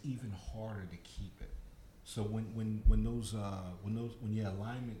 And it's even harder to keep it. So when your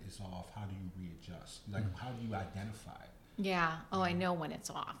alignment is off, how do you readjust? Like how do you identify it? Yeah. Oh, I know when it's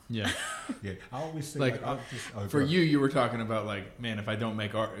off. Yeah. Yeah, I always say Like, I'll just, For go. you were talking about like, man, if I don't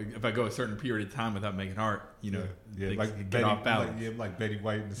make art, if I go a certain period of time without making art, things like get Betty, off balance. like Betty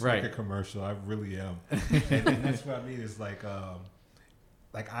White in the Right. second commercial. I really am, and that's what I mean. Is like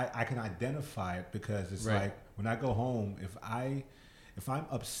I can identify it because it's Right. like when I go home, if I'm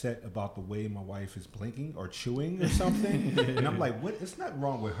upset about the way my wife is blinking or chewing or something, and I'm like, what? It's not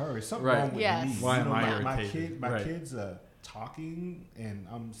wrong with her. It's something Right. wrong with Yes. me. Why am I my irritated? my Right. kids are talking, and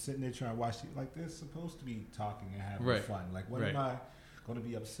I'm sitting there trying to watch it. Like they're supposed to be talking and having Right. fun. Like what Right. am I going to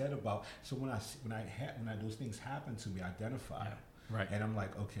be upset about? So when those things happen to me, I identify. Yeah. Right. And I'm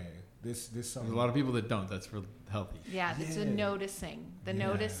like, okay, this There's something. a lot of people that don't. That's real healthy. Yeah. It's a Yeah. noticing. The Yeah.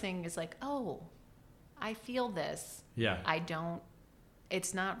 noticing is like, oh, I feel this. Yeah. I don't.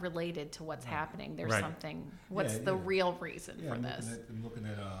 It's not related to what's happening. There's Right. something. What's Yeah, the yeah. real reason Yeah, for I'm this? looking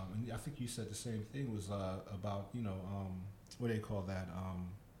at, and I think you said the same thing was about what do they call that?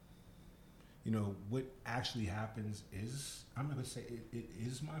 What actually happens is, I'm not gonna say it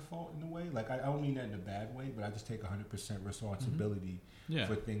is my fault in a way. Like I don't mean that in a bad way, but I just take 100% responsibility Yeah.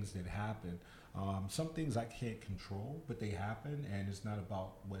 for things that happen. Some things I can't control, but they happen, and it's not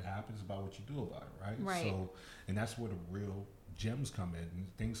about what happens, it's about what you do about it, right? Right. So, and that's where the real gems come in.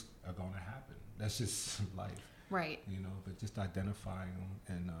 And things are going to happen. That's just life. Right. But just identifying them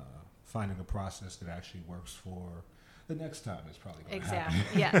and finding a process that actually works for the next time is probably going to happen.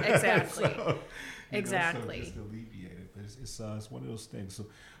 Exactly. Yeah. Exactly. So Exactly. just alleviate it, but it's one of those things. So,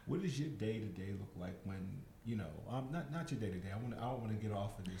 what does your day to day look like when not your day to day? I don't want to get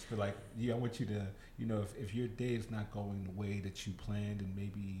off of this, but like I want you to if your day is not going the way that you planned, and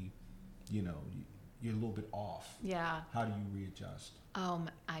maybe you're a little bit off. Yeah. How do you readjust?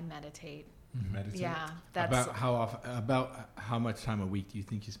 I meditate. You meditate? Yeah. That's About how much time a week do you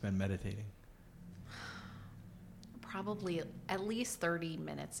think you spend meditating? probably at least 30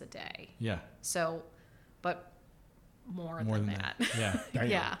 minutes a day. Yeah. So, but more More than than that. Yeah. Damn.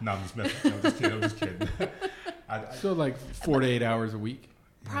 Yeah. No, I'm just messing. I'm just kidding. So like 4 to 8 hours a week.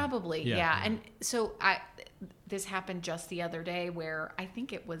 Probably, Yeah. yeah. And so this happened just the other day where I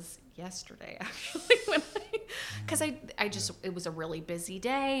think it was yesterday actually because it was a really busy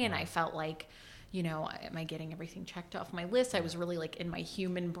day and I felt like, am I getting everything checked off my list? I was really like in my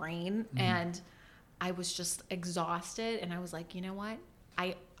human brain and I was just exhausted and I was like, you know what?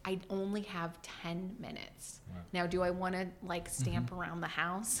 I only have 10 minutes. Right. Now, do I want to like stamp around the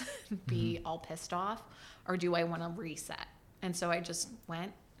house and be all pissed off or do I want to reset? And so I just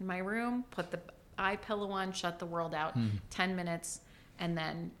went in my room, put the eye pillow on, shut the world out, 10 minutes, and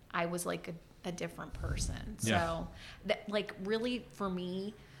then I was like a different person. Yeah. So, like, really, for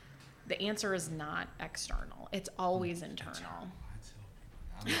me, the answer is not external. It's always internal.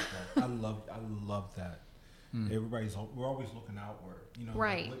 I love that. We're always looking outward.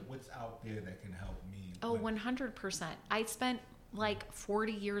 Right. What's out there that can help me? Oh, 100%. I spent like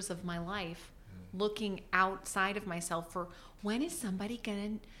 40 years of my life looking outside of myself for when is somebody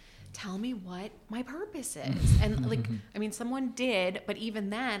going to tell me what my purpose is? And like, I mean, someone did, but even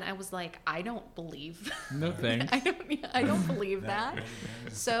then I was like, I don't believe. No thanks. I don't believe that.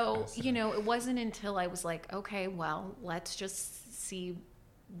 is- So, that's- it wasn't until I was like, okay, well, let's just see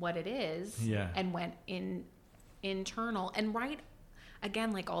what it is. Yeah. And went internal and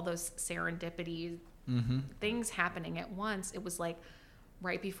again, like all those serendipity things happening at once. It was like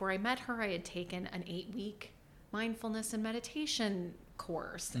right before I met her, I had taken an 8-week mindfulness and meditation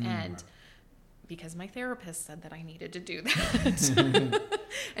course. And because my therapist said that I needed to do that.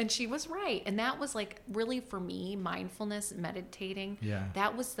 And she was right. And that was like really for me, mindfulness, meditating. Yeah.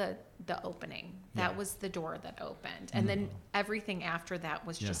 That was the opening. That was the door that opened. And then everything after that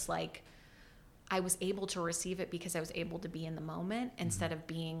was just like, I was able to receive it because I was able to be in the moment instead of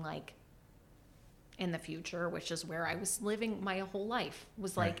being like in the future, which is where I was living my whole life,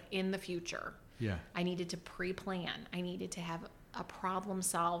 was like in the future. Yeah. I needed to pre-plan. I needed to have a problem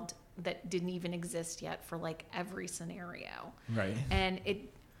solved that didn't even exist yet for like every scenario. Right. And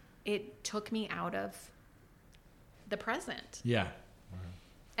it took me out of the present. Yeah.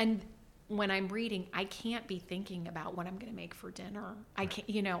 And when I'm reading, I can't be thinking about what I'm going to make for dinner. I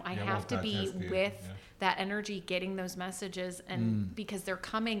can't, I have to be with that energy, getting those messages, and because they're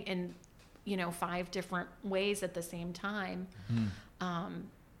coming in, 5 different ways at the same time.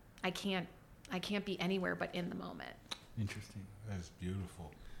 I can't be anywhere but in the moment. Interesting. That's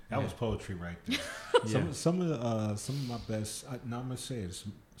beautiful. That was poetry right there. Yeah. Some of my best. I'm gonna say it.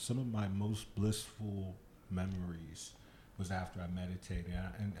 Some of my most blissful memories was after I meditated,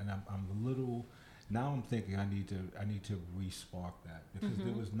 and I'm a little. Now I'm thinking I need to re-spark that because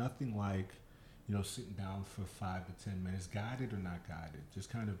there was nothing like, sitting down for 5 to 10 minutes, guided or not guided,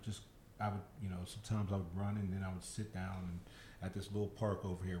 I would, sometimes I would run and then I would sit down at this little park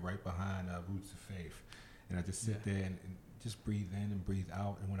over here right behind Roots of Faith. And I just sit there and just breathe in and breathe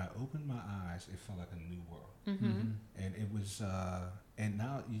out. And when I opened my eyes, it felt like a new world. Mm-hmm. And it was, and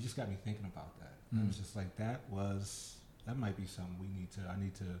now you just got me thinking about that. I was just like, that might be something I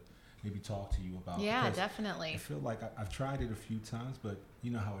need to maybe talk to you about. Yeah, definitely. I feel like I've tried it a few times, but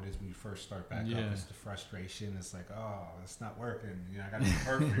you know how it is when you first start back up. It's the frustration. It's like, oh, it's not working. I got to be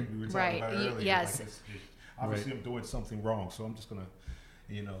perfect. We were talking about it earlier. Yes. Like obviously, I'm doing something wrong, so I'm just gonna,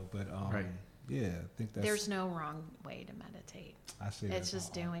 but yeah, I think there's no wrong way to meditate. I say it's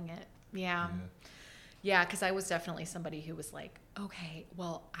just doing it. Yeah, because I was definitely somebody who was like, okay,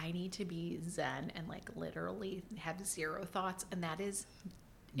 well, I need to be zen and like literally have zero thoughts, and that is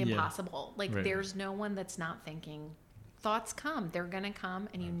impossible. There's no one that's not thinking. Thoughts come, they're gonna come,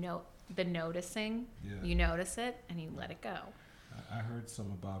 and the noticing, you notice it and you let it go. I heard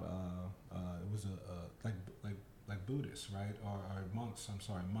some about it was like Buddhists, right, or monks.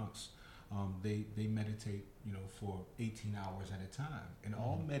 Monks. They meditate, for 18 hours at a time, and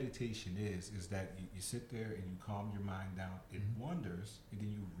all meditation is that you sit there and you calm your mind down. It wanders, and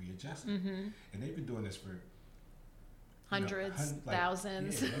then you readjust it. And they've been doing this for hundreds,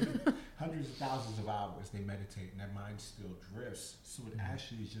 thousands. Hundreds of thousands of hours they meditate, and their mind still drifts. So it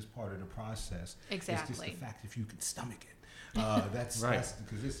actually is just part of the process. Exactly. It's just the fact if you can stomach it. That's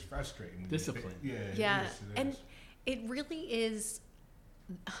because it's frustrating. Discipline. Yeah. And it really is.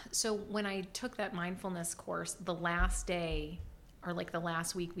 So when I took that mindfulness course, the last day or like the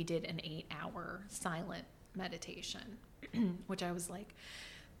last week, we did an 8-hour silent meditation, which I was like,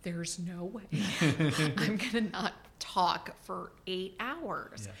 there's no way I'm going to not talk for 8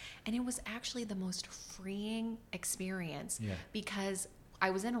 hours. Yeah. And it was actually the most freeing experience because I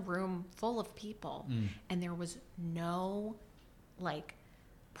was in a room full of people and there was no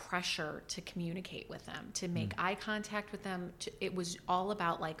pressure to communicate with them, to make eye contact with them. It was all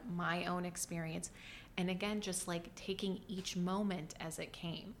about my own experience. And again, just taking each moment as it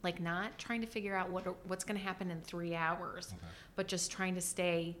came, not trying to figure out what's going to happen in 3 hours, but just trying to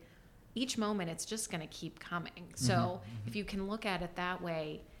stay each moment. It's just going to keep coming. So if you can look at it that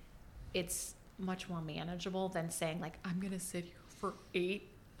way, it's much more manageable than saying I'm going to sit here for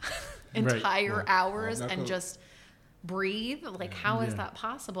 8 entire hours and just breathe. How is that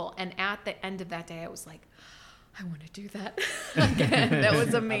possible? And at the end of that day, I was like, I want to do that again. That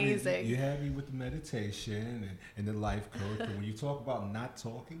was amazing. You had me with the meditation and the life coach, but when you talk about not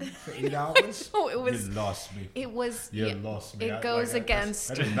talking for 8 hours, you lost me. It was. You lost me. It goes against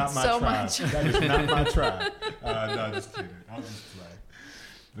that is not my so tribe. much. That is not my tribe. No, just kidding. I'll just play.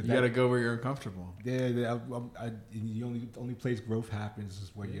 But you got to go where you're uncomfortable. Yeah, the only place growth happens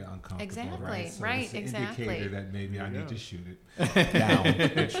is where you're uncomfortable. Exactly. Right. So right. It's an exactly. indicator that maybe I need to shoot it down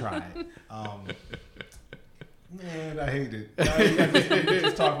and try it. Man, I hate it. I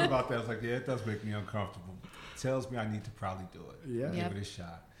just talking about that. I was like, yeah, it does make me uncomfortable. It tells me I need to probably do it. Yeah. Give it a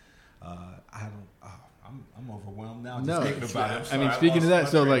shot. I'm overwhelmed now just thinking about it. I mean, speaking of that,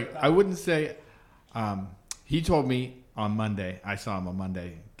 so I wouldn't say. He told me on Monday. I saw him on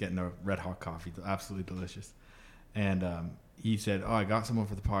Monday getting a Red Hawk coffee, absolutely delicious. And he said, "Oh, I got someone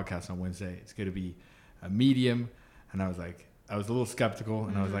for the podcast on Wednesday. It's going to be a medium." And I was a little skeptical,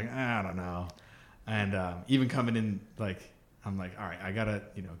 and I was like, I don't know. And even coming in, I'm like, all right, I gotta,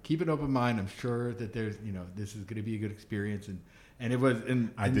 keep an open mind. I'm sure that there's, this is gonna be a good experience, and it was.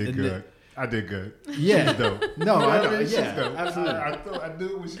 And I did good. I did good. Yeah. No, I know. Yeah, absolutely. I knew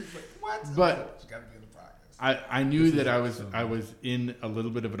it was just what? But she gotta be in the podcast. I knew that I was in a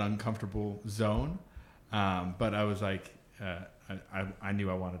little bit of an uncomfortable zone, but I was like, I knew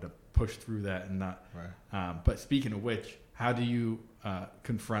I wanted to push through that and not. Right. But speaking of which, how do you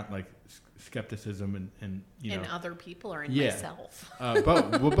confront skepticism and in other people or in myself?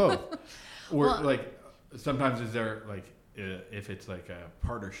 Both. Or sometimes is there if it's a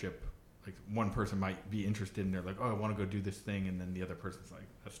partnership, one person might be interested and they're like, oh, I want to go do this thing, and then the other person's like,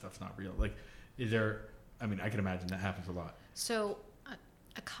 that stuff's not real. Is there? I mean, I can imagine that happens a lot. So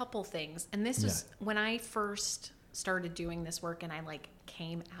a couple things, and this is when I first started doing this work, and I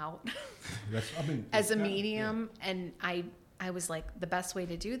came out as a medium, and I was like, the best way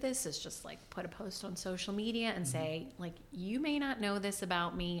to do this is just put a post on social media and say, you may not know this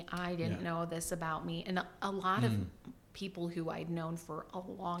about me. I didn't know this about me. And a lot of people who I'd known for a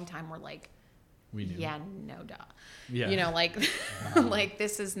long time were like, we knew. Yeah, no duh. Yeah.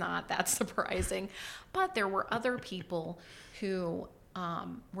 This is not that surprising. But there were other people who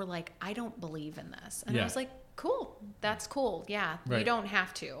were like, I don't believe in this. And I was like, cool. That's cool. Yeah. You Right. don't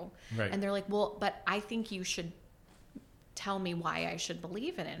have to. Right. And they're like, well, but I think you should tell me why I should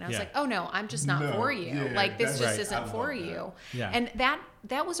believe in it. And I was Yeah. like, oh no, I'm just not No, for you. yeah, Like this that's just right. isn't I for love that. you. Yeah. And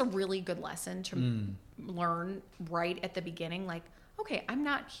that was a really good lesson to learn right at the beginning. Like, okay, I'm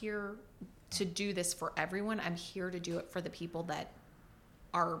not here to do this for everyone. I'm here to do it for the people that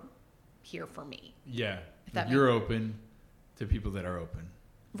are here for me. Yeah. If that You're open to people that are open.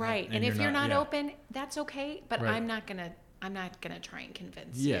 Right. And And if you're you're not- not yeah. open, that's okay. But Right. I'm not gonna try and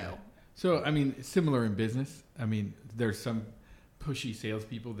convince Yeah. you. So, I mean, similar in business. I mean, there's some pushy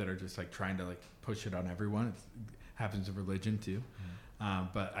salespeople that are just like trying to like push it on everyone. It happens in religion too.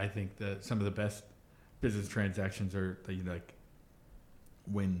 But I think that some of the best business transactions are like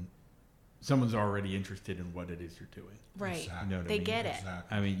when someone's already interested in what it is you're doing. Right. Exactly. You know what I They mean? get it.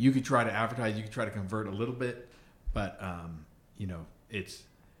 Exactly. I mean, you could try to advertise, you could try to convert a little bit, but it's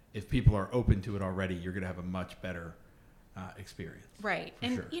if people are open to it already, you're going to have a much better experience. Right. For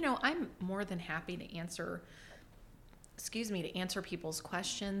And sure. I'm more than happy to answer people's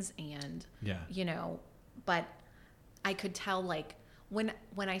questions and Yeah. but I could tell like when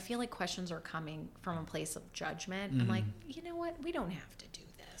I feel like questions are coming from a place of judgment, I'm like, you know what? We don't have to do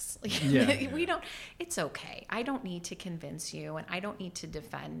this. Like, Yeah. we don't. It's okay. I don't need to convince you, and I don't need to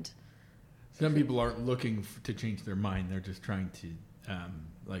defend. Some people aren't looking to change their mind; they're just trying to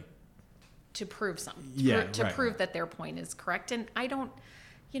To prove something, Yeah, to right. prove that their point is correct, and I don't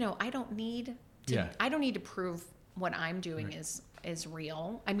need to. Yeah. I don't need to prove what I'm doing Right. is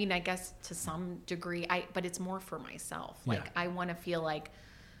real. I mean, I guess to some degree, but it's more for myself. Like Yeah. I want to feel like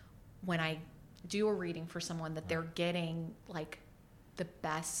when I do a reading for someone that they're getting like the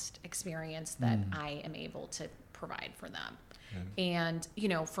best experience that I am able to provide for them. And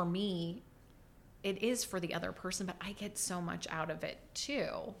for me, it is for the other person, but I get so much out of it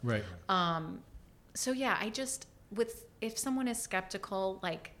too. right. So yeah, if someone is skeptical,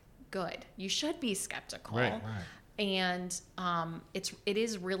 like good, you should be skeptical. Right. Right. And it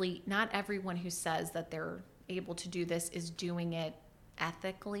is really not everyone who says that they're able to do this is doing it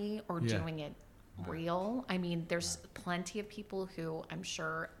ethically or Yeah. doing it real. I mean, there's plenty of people who I'm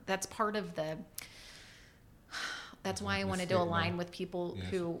sure that's part of that's why I The wanted to stigma. align with people Yes.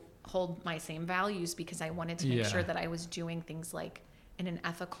 who hold my same values, because I wanted to make Yeah. sure that I was doing things like in an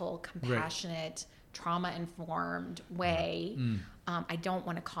ethical, compassionate, trauma-informed way. I don't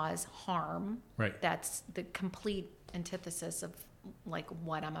want to cause harm. Right. That's the complete antithesis of like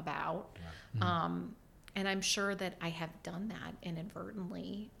what I'm about. Right. And I'm sure that I have done that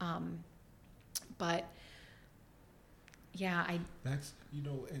inadvertently. But yeah, That's and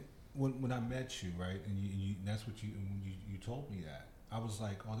when I met you, right, and you that's what you told me that, I was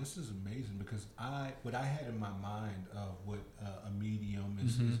like, oh, this is amazing, because what I had in my mind of what a medium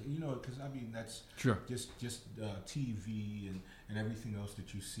is, because I mean that's Sure. just TV and everything else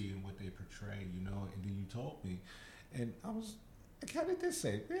that you see and what they portray, and then you told me, and I kind of did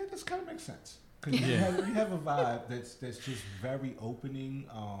say, yeah, this kind of makes sense, because you have a vibe that's just very opening,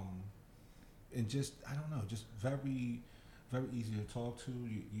 and just I don't know, just very very easy to talk to.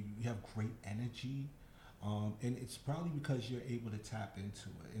 You have great energy. And it's probably because you're able to tap into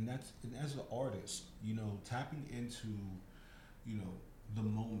it, and as an artist, tapping into, the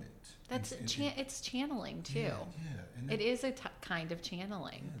moment. that's it's channeling too. Yeah, and It is a kind of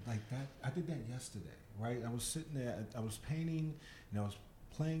channeling. yeah, like that. I did that yesterday, right? I was sitting there, I was painting, and I was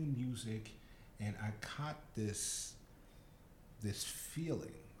playing music, and I caught this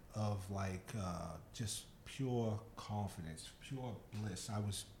feeling of like just pure confidence, pure bliss. I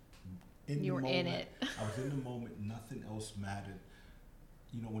was in You the were moment. in it. I was in the moment. Nothing else mattered.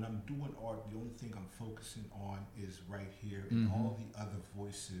 When I'm doing art, the only thing I'm focusing on is right here, and all the other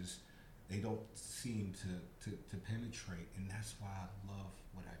voices, they don't seem to penetrate, and that's why I love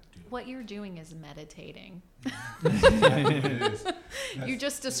what I do. What you're doing is meditating. It is. You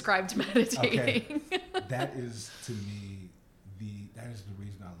just described meditating. That is, to me, that is the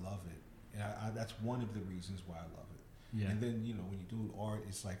reason I love it. And that's one of the reasons why I love it. Yeah. And then, when you do art,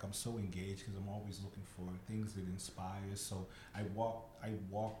 it's like I'm so engaged because I'm always looking for things that inspire. So I walk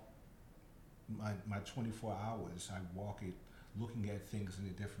my 24 hours. I walk it looking at things in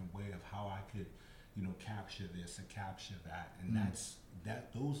a different way of how I could, capture this and capture that. And it's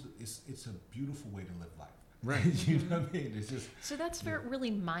a beautiful way to live life. Right. You know what I mean? It's just. So that's really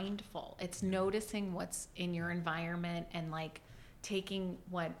mindful. It's noticing what's in your environment and like taking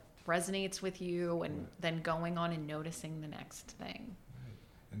what resonates with you and then going on and noticing the next thing. Right.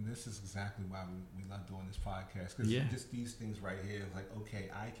 And this is exactly why we love doing this podcast, because just these things right here, like, okay,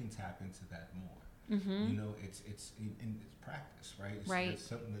 I can tap into that more. You know, it's practice, right? Right. It's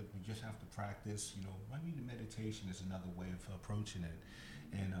something that we just have to practice. You know, maybe the meditation is another way of approaching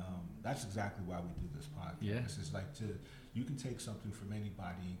it, and that's exactly why we do this podcast. Yeah. It's like you can take something from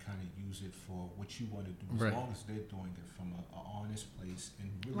anybody and kind of use it for what you want to do, as Right. long as they're doing it from a honest place and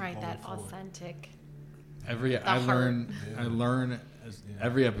really Right, going that forward. authentic. I heart. learn Yeah.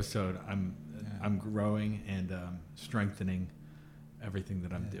 every episode. I'm Yeah. I'm growing and strengthening everything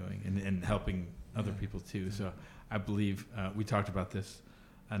that I'm doing and helping other people too. So I believe we talked about this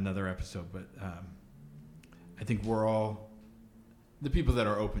another episode, but I think we're all the people that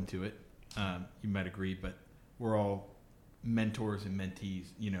are open to it. You might agree, but we're all mentors and mentees,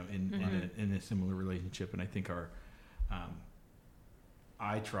 you know, in a similar relationship. And I think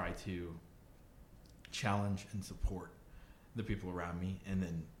I try to challenge and support the people around me, and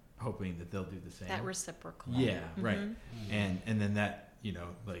then hoping that they'll do the same. That reciprocal. Yeah, right. Mm-hmm. And then that, you know,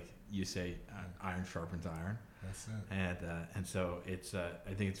 like you say, iron sharpens iron. That's it. And so it's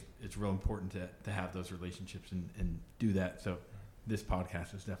I think it's real important to have those relationships and do that. So this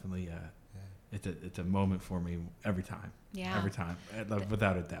podcast is definitely it's a moment for me every time. Yeah. Every time,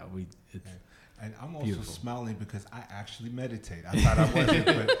 without a doubt. It's And I'm also beautiful. smiling because I actually meditate. I thought I wasn't,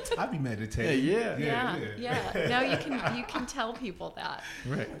 but I be meditating. Yeah. Now you can tell people that.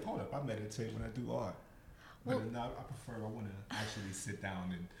 right. Like, hold up, I meditate when I do art. Well- But I want to actually sit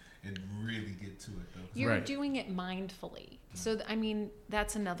down and really get to it, though. You're Right. doing it mindfully. So, I mean,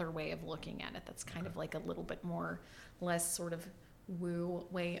 that's another way of looking at it. That's kind of like a little bit less sort of woo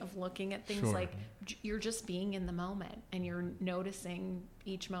way of looking at things. Sure. Like you're just being in the moment and you're noticing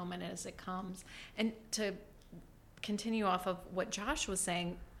each moment as it comes. And to continue off of what Josh was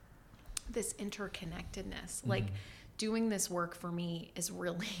saying, this interconnectedness, like doing this work for me is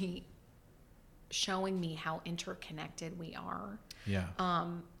really showing me how interconnected we are. Yeah.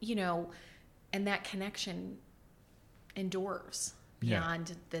 You know, and that connection endures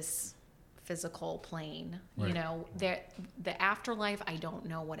beyond this physical plane. Right. You know, the afterlife, I don't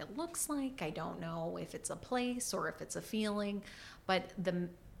know what it looks like. I don't know if it's a place or if it's a feeling, but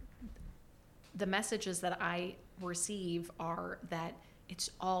the messages that I receive are that it's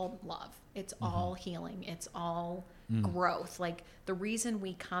all love. It's all healing. It's all growth. Like the reason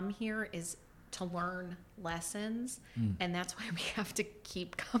we come here is to learn lessons, and that's why we have to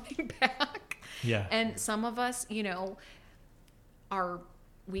keep coming back. Yeah. And some of us, you know,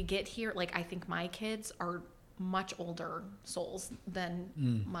 we get here, like I think my kids are much older souls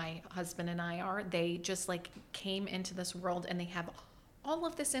than my husband and I are. They just like came into this world and they have all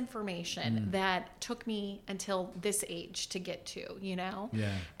of this information that took me until this age to get to, you know?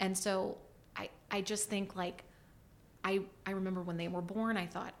 Yeah. And so I just think like, I remember when they were born, I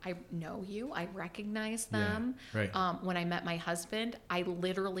thought, I know you, I recognize them. Yeah, right. When I met my husband, I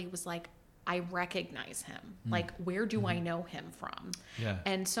literally was like, I recognize him. Like, where do I know him from? Yeah.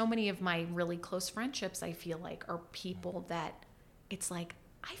 And so many of my really close friendships, I feel like, are people that it's like,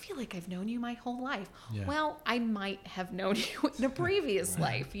 I feel like I've known you my whole life. Yeah. Well, I might have known you in a previous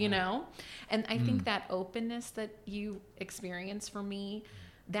life, you know? And I think that openness that you experience for me,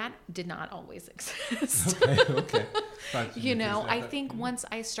 that did not always exist. Okay. You know, I think once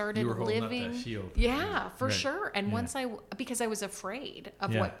I started You were holding up living, that shield. yeah, for Right. sure. And Yeah. once because I was afraid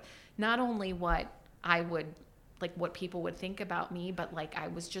of Yeah. not only what I would, like what people would think about me, but like I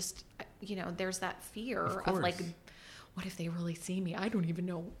was just, you know, there's that fear of like, course. what if they really see me? I don't even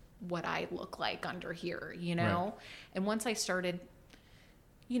know what I look like under here, you know? Right. And once I started,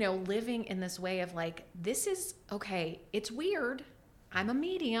 you know, living in this way of like, this is okay, it's weird. I'm a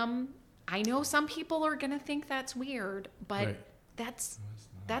medium. I know some people are going to think that's weird, but Right.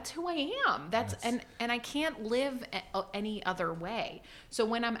 that's who I am. And I can't live any other way. So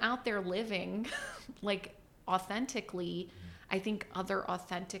when I'm out there living like authentically, I think other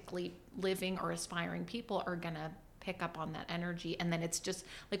authentically living or aspiring people are going to pick up on that energy. And then it's just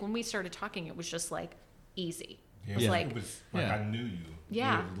like when we started talking, it was just like easy. Yeah, It was like, it was like Yeah. I knew you.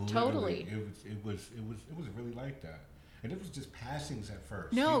 Yeah, Literally, totally. It was really like that, and it was just passings at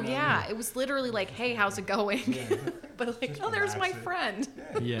first. no, you know? yeah. It was literally like, hey, how's it going? Yeah. But like, Just oh, there's my relaxing. friend.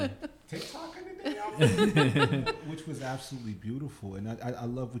 Yeah. TikTok in the day, which was absolutely beautiful, and I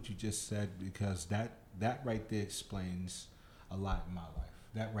love what you just said, because that right there explains a lot in my life.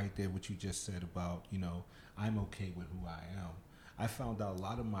 That right there, what you just said about, you know, I'm okay with who I am. I found out a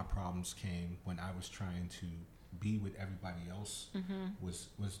lot of my problems came when I was trying to be what everybody else was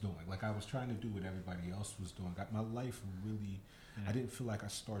doing. Like I was trying to do what everybody else was doing. My life really, I didn't feel like I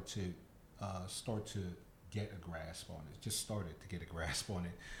start to get a grasp on it. Just started to get a grasp on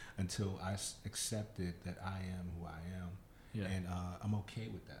it until I accepted that I am who I am, Yeah. And I'm okay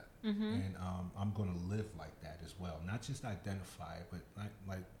with that. And I'm going to live like that as well. Not just identify it, but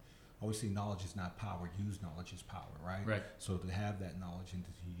like I always say, knowledge is not power. Use knowledge as power, right? Right. So to have that knowledge and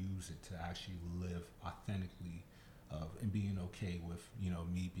to use it to actually live authentically, and being okay with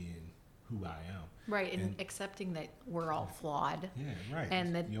me being who I am. Right, and accepting that we're all flawed. Yeah, right.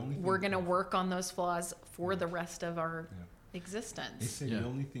 And that we're going to work on those flaws for the rest of our existence. They say the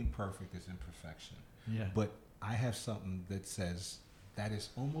only thing perfect is imperfection. Yeah. But I have something that says that is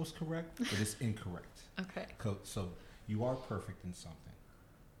almost correct, but it's incorrect. Okay. So you are perfect in something.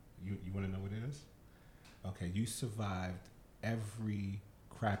 You want to know what it is? Okay, you survived every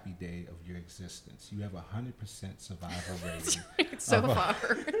crappy day of your existence. You have 100% survival rating. Right, so far.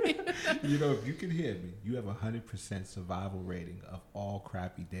 If you can hear me, you have 100% survival rating of all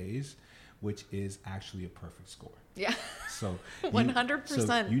crappy days, which is actually a perfect score. Yeah. So 100%.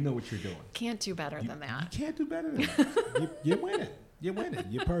 So you know what you're doing. Can't do better than that. You can't do better than that. You're winning. You're winning.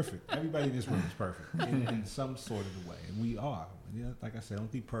 You're perfect. Everybody in this room is perfect in some sort of way, and we are. Like I said, I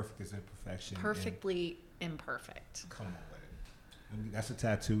don't think perfect is imperfection. Perfectly imperfect. Come on with it. That's a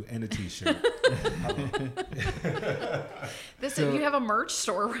tattoo and a T-shirt. You have a merch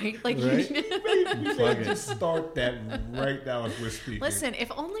store, right? Like right? You may just start that right now as we're speaking. Listen, if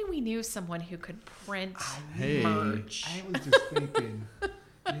only we knew someone who could print merch. I was just thinking,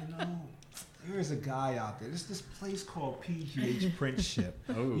 there's a guy out there. There's this place called PGH Print Ship.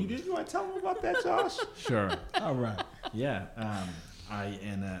 Oh. You want to tell him about that, Josh? Sure. All right. Yeah.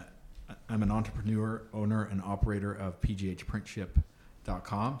 I'm an entrepreneur, owner, and operator of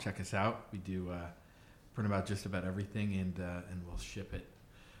pghprintship.com. Check us out. We do print about just about everything, and we'll ship it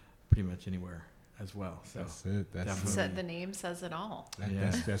pretty much anywhere as well. So that's it. The name says it all.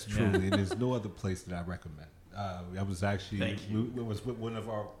 That's true. And there's no other place that I recommend. I was actually it was with one of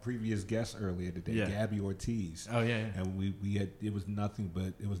our previous guests earlier today, Gabby Ortiz. Oh yeah. And we had it was nothing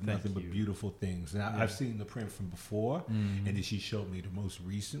but beautiful things. And I've seen the print from before, and then she showed me the most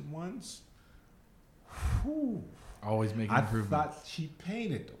recent ones. Whew. Always making improvements. I thought she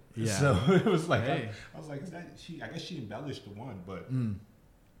painted them. Yeah. So it was like I was like, is that she? I guess she embellished the one, but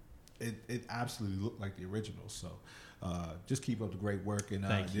it absolutely looked like the original. So. Just keep up the great work, and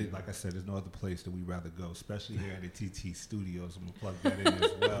like I said, there's no other place that we'd rather go, especially here at the TT Studios. I'm gonna plug that in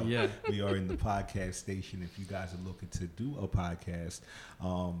as well. Yeah, we are in the podcast station. If you guys are looking to do a podcast,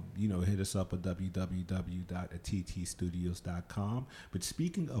 hit us up at www.ttstudios.com. But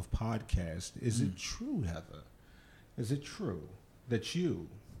speaking of podcast, is it true, Heather? Is it true that you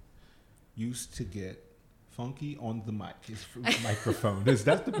used to get funky on the mic, his microphone? Is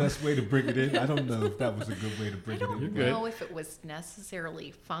that the best way to bring it in? I don't know if that was a good way to bring it in. I don't know if it was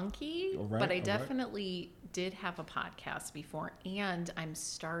necessarily funky, but I definitely did have a podcast before, and I'm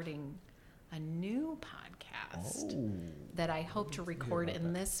starting a new podcast that I hope to record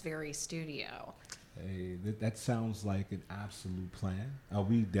in this very studio. Hey, that sounds like an absolute plan.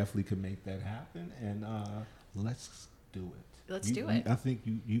 We definitely could make that happen, and let's do it. Let's do it. I think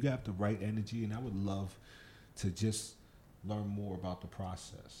you got the right energy, and I would love to just learn more about the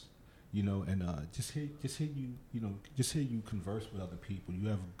process, and just hear you converse with other people. You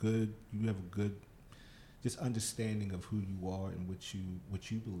have a good just understanding of who you are and what you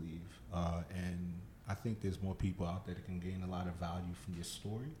believe, and I think there's more people out there that can gain a lot of value from your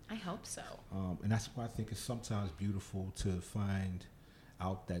story. I hope so. And that's why I think it's sometimes beautiful to find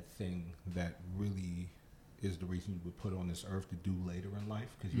out that thing that really is the reason you were put on this earth to do later in life,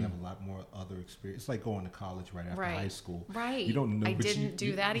 because you have a lot more other experience. It's like going to college right after high school. Right. You don't know. I didn't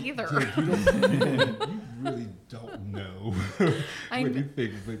do that either. You really don't know what you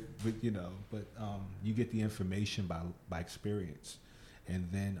think, but you get the information by experience, and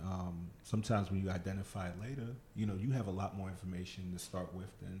then sometimes when you identify it later, you have a lot more information to start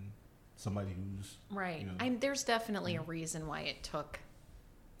with than somebody who's right. There's definitely a reason why it took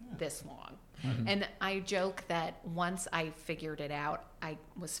this long. Mm-hmm. And I joke that once I figured it out, I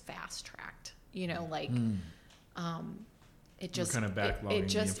was fast tracked. It just kind of backlogging it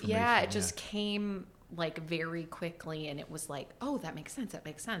just came like very quickly, and it was like, oh, that makes sense.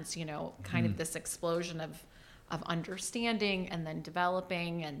 Kind of this explosion of understanding and then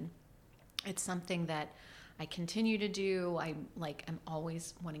developing, and it's something that I continue to do. I'm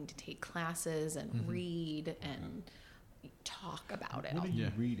always wanting to take classes and read and talk about it. What are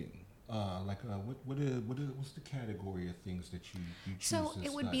you reading? What's the category of things that you choose So to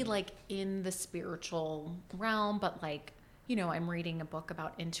it would study? be like in the spiritual realm, but I'm reading a book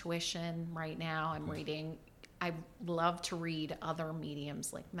about intuition right now. I love to read other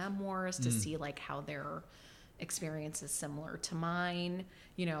mediums like memoirs to see how their experience is similar to mine.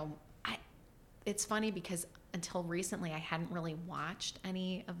 It's funny because until recently, I hadn't really watched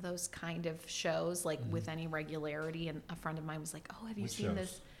any of those kind of shows like with any regularity. And a friend of mine was like, "Oh, have you Which seen shows?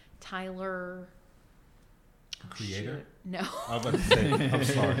 this Tyler Creator? shoot. No. I was about to say, I'm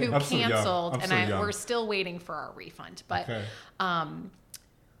sorry. Who I'm so young. canceled, I'm and so young. we're still waiting for our refund. But Okay.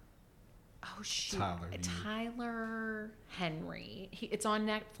 oh shoot, Tyler, Tyler Henry. It's on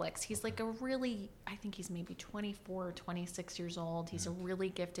Netflix. He's like a really, I think he's maybe 24 or 26 years old. He's a really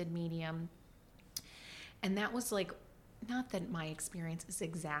gifted medium. And that was like, not that my experience is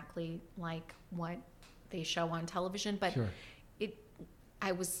exactly like what they show on television, but Sure.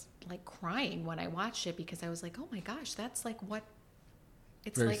 I was like crying when I watched it because I was like, oh my gosh, that's like what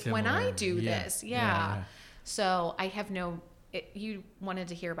it's Very like when I similar. do Yeah. this. Yeah. So I have you wanted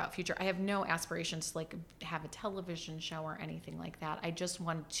to hear about future. I have no aspirations to like have a television show or anything like that. I just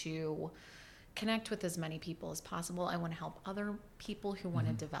want to connect with as many people as possible. I want to help other people who want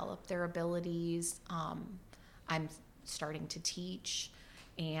to develop their abilities. I'm starting to teach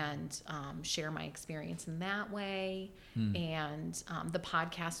and share my experience in that way. And the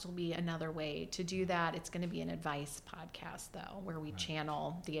podcast will be another way to do that. It's going to be an advice podcast, though, where we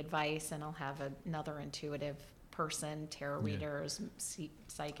channel the advice, and I'll have another intuitive person, tarot readers,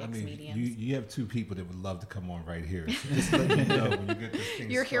 psychics, mediums. You have two people that would love to come on right here. So just let me know when you get this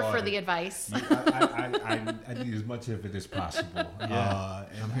thing You're here for started. the advice. I need as much of it as possible. Yeah.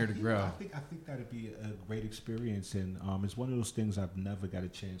 And I'm here to grow. I think that'd be a great experience, and it's one of those things I've never got a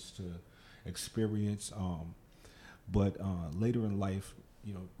chance to experience. But later in life,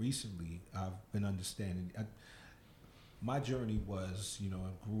 recently I've been understanding. My journey was,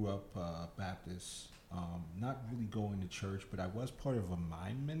 I grew up Baptist. Not really going to church, but I was part of a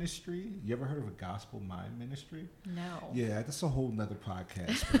mime ministry. You ever heard of a gospel mime ministry? No. Yeah, that's a whole nother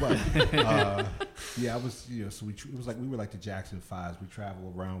podcast. But I was, so it was like we were like the Jackson Fives. We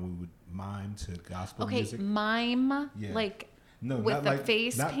travel around. We would mime to gospel music. Mime, Yeah. like No, with not the like,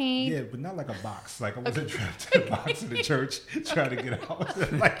 face paint. Yeah, but not like a box. Like I wasn't trapped in a box in the church trying to get out.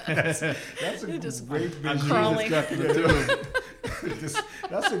 Like that's a Just great I'm visual. crawling.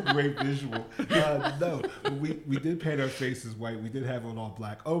 That's a great visual. No, we did paint our faces white. We did have on all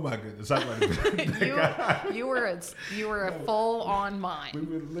black. Oh my goodness, I might have been. you were a full on mime. We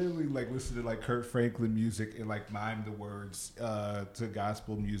would literally like listen to like Kurt Franklin music and like mime the words to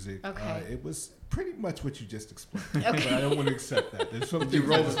gospel music. Okay. It was pretty much what you just explained. But I don't want to accept that. There's some You things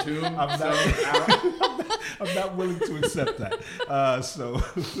roll that the tune. I'm not willing to accept that. So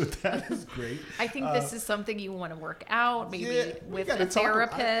that is great. I think this is something you want to work out, maybe Yeah, we with gotta a talk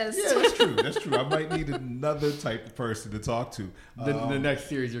about- therapist. Yeah, that's true. That's true. I might need another type of person to talk to. The next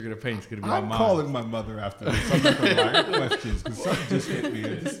series you're going to paint is going to be on I'm mine. calling my mother after this. I'm not going to lie. I have questions because something just hit me.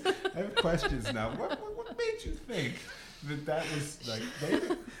 I have questions now. What made you think that was like,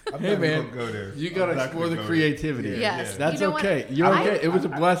 David? I'm Hey not man, going to go there. you got I'm to not explore gonna the go creativity. there. Yes. That's You know what? okay. You're okay. It was a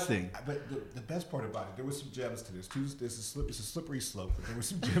blessing. But the best part about it, there was some gems to this. It's a slippery slope, but there were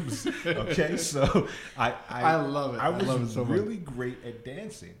some gems. Okay, so I love it. I I was love it so much. really great at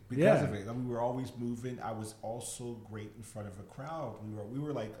dancing because Yeah. of it. I mean, we were always moving. I was also great in front of a crowd. We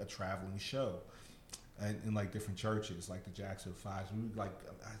were like a traveling show. And in like different churches, like the Jackson Fives, we would like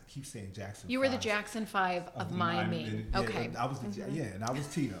I keep saying Jackson. You were the Fives. Jackson 5 of the miming. and- yeah, Okay. and I was and I was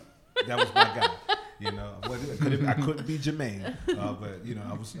Tito. That was my guy. I couldn't be Jermaine, but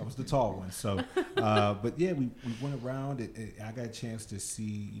I was the tall one. So, but yeah, we went around. I got a chance to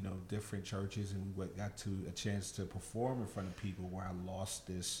see different churches, and we got a chance to perform in front of people where I lost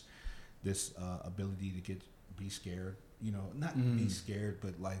this ability to be scared. Not be scared,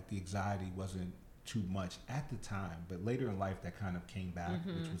 but like the anxiety wasn't too much at the time. But later in life, that kind of came back,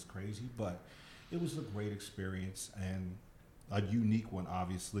 which was crazy. But it was a great experience and a unique one,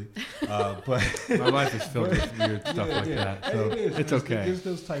 obviously. But My life is filled with weird stuff like that, so it is. it's okay. There's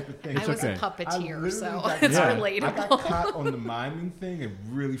those type of things. I was okay. a puppeteer, so got- it's Yeah. relatable. I got caught on the miming thing and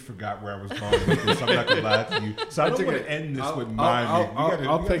really forgot where I was going with this. I'm not gonna lie to you. So I don't want to end this with miming.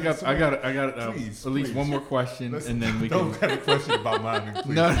 I'll pick up. I got at Please, least please. one more question, Let's- and then we don't can. have a question about miming,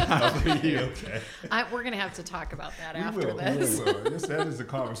 please. No, not for you. Okay. We're going to have to talk about that We after will. this. We will. That is a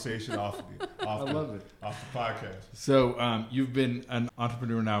conversation off the love it. off the podcast. So you've been an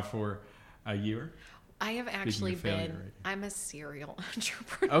entrepreneur now for a year. I have actually of failure, been, right? I'm a serial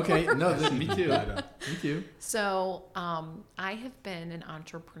entrepreneur. Okay, no, me too. Better. Me too. So I have been an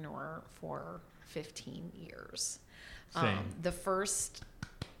entrepreneur for 15 years. Same.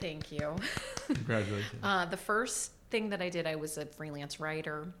 Thank you. Congratulations. The first thing that I did, I was a freelance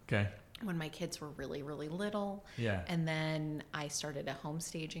writer Okay. when my kids were really, really little. Yeah. And then I started a home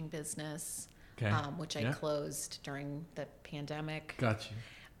staging business, Okay. which I Yeah. closed during the pandemic. Got you.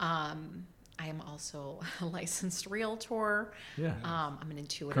 I am also a licensed realtor. Yeah. I'm an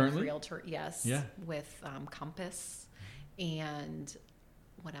intuitive Currently? realtor. Yes. Yeah. With Compass. And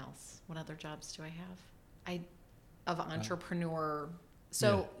what else? What other jobs do I have? Of entrepreneur.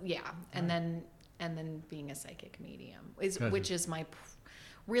 So yeah. And then being a psychic medium which is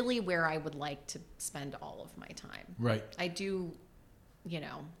really where I would like to spend all of my time. Right. I do,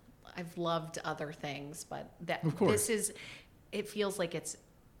 I've loved other things, but Of course. it feels like it's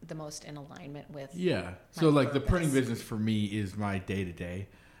the most in alignment with. Yeah. So like the purpose. printing business for me is my day to day.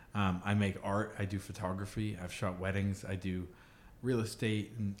 I make art. I do photography. I've shot weddings. I do real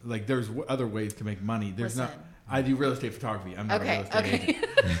estate. And like there's other ways to make money. I do real estate photography. I'm not a real estate agent.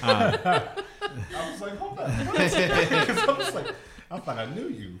 I was like, hold on. Because I thought I knew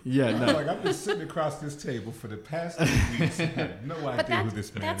you. Yeah, no. I've been sitting across this table for the past 2 weeks and had no idea who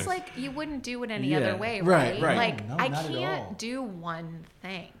this man that's is. like you wouldn't do it any other way, Right. Like No, I not at all. can't do one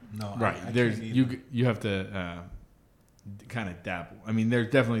thing. No, Right. I There's can't either. you have to kind of dabble. I mean, there's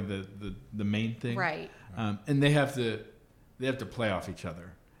definitely the main thing. Right. And they have to play off each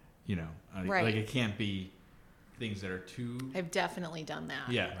other. Right. Like it can't be things that are too. I've definitely done that.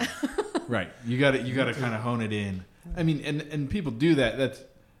 Yeah. Right. You got to kind of hone it in. I mean, and people do that. That's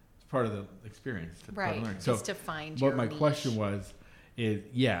part of the experience. Part of Right. learning. Just So to find what your my niche. question was is,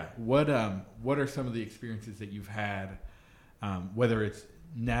 what are some of the experiences that you've had, whether it's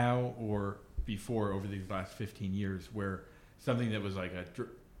now or before over these last 15 years, where something that was like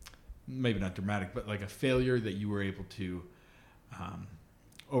maybe not dramatic, but like a failure that you were able to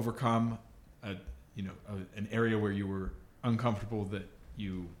overcome, an area where you were uncomfortable that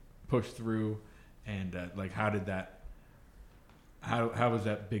you pushed through, and like how did that? How was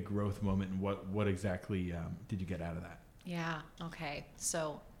that big growth moment, and what exactly did you get out of that? Yeah. Okay.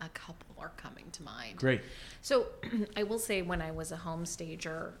 So a couple are coming to mind. Great. So I will say when I was a home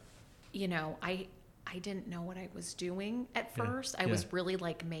stager, I didn't know what I was doing at Yeah, first. I was really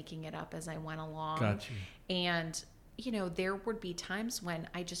like making it up as I went along. Gotcha. And, there would be times when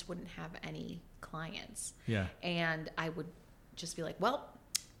I just wouldn't have any clients. Yeah. And I would just be like, well,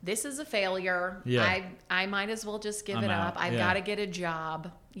 this is a failure. Yeah. I might as well just give I'm it out. up. I've Yeah. got to get a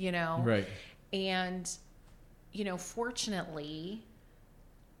job, Right. And, fortunately,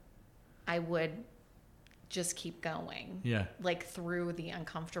 I would just keep going. Yeah. Like through the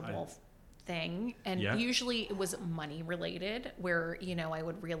uncomfortable thing. And Yeah. usually it was money related where, I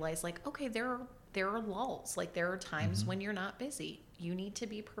would realize like, okay, there are lulls. Like there are times when you're not busy. You need to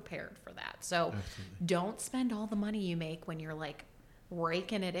be prepared for that. So Absolutely. don't spend all the money you make when you're like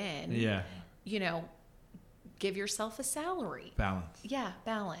raking it in. Yeah. Give yourself a salary. Balance. Yeah,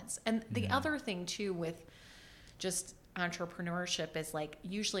 balance. And the other thing too with just entrepreneurship is like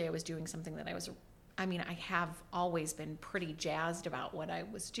usually I was doing something that I have always been pretty jazzed about what I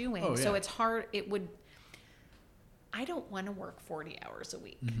was doing. Oh, yeah. So it's hard. I don't want to work 40 hours a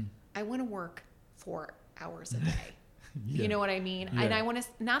week. I want to work 4 hours a day. Yeah. You know what I mean? Yeah. And I want to,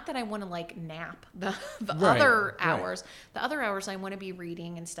 not that I want to like nap the Right, other right. hours. The other hours I want to be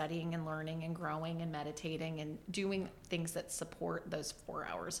reading and studying and learning and growing and meditating and doing things that support those 4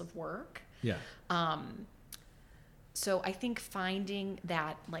 hours of work. Yeah. So I think finding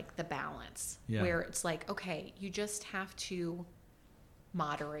that like the balance Yeah. where it's like, okay, you just have to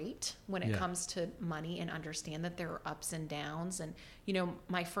moderate when it Yeah. comes to money and understand that there are ups and downs. And,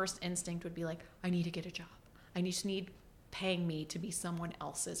 my first instinct would be like, I need to get a job. I just need paying me to be someone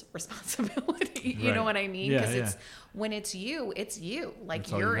else's responsibility. You know Right. what I mean? Yeah, Because yeah. when it's you. Like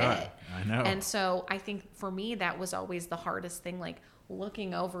That's all you're you got. it. I know. And so I think for me, that was always the hardest thing, like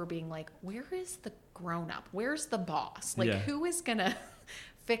looking over being like, where is the grown up? Where's the boss? Like Yeah. who is going to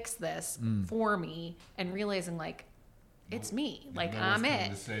fix this for me? And realizing like, it's me, like No I'm one's coming it.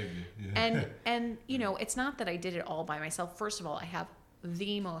 to save you. Yeah. And it's not that I did it all by myself. First of all, I have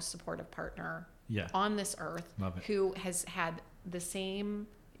the most supportive partner Yeah. on this earth Love it. who has had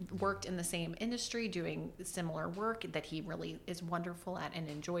worked in the same industry doing similar work that he really is wonderful at and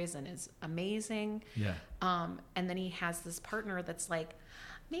enjoys and is amazing. Yeah. And then he has this partner that's like,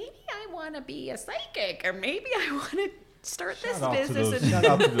 maybe I want to be a psychic or maybe I want to start this business.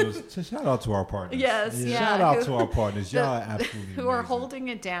 Shout out to our partners. Yes, yeah. Shout out to our partners. Y'all are absolutely who are amazing. holding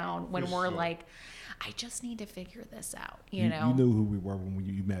it down when For we're sure. like, I just need to figure this out, You know? knew who we were when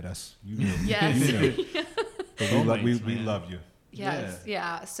you met us. You knew. Yes. You knew. But Soulmates, we man. love you. Yes,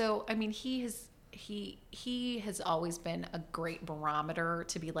 yeah. So I mean, he has always been a great barometer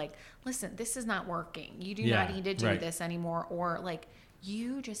to be like, listen, this is not working. You do Yeah, not need to do right. this anymore, or like,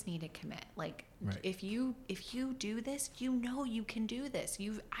 you just need to commit. Like, Right. if you do this, you can do this.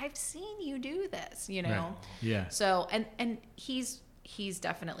 I've seen you do this. You know. Right. Yeah. So and he's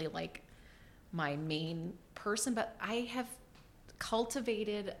definitely like my main person, but I have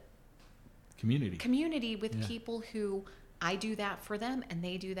cultivated community with people who I do that for them and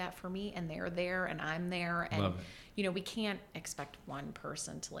they do that for me, and they're there and I'm there. And, Love it. you know, we can't expect one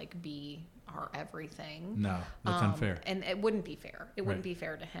person to like be our everything. No, that's unfair. And it wouldn't be fair. It wouldn't Right. be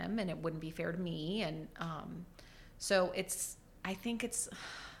fair to him, and it wouldn't be fair to me. And so I think it's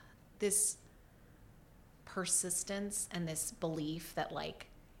this persistence and this belief that like,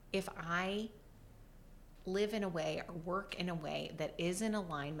 if I live in a way or work in a way that is in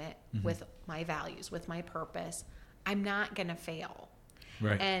alignment with my values, with my purpose, I'm not going to fail.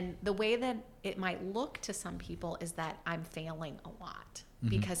 Right. And the way that it might look to some people is that I'm failing a lot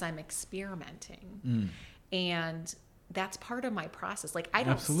because I'm experimenting. And that's part of my process. Like, I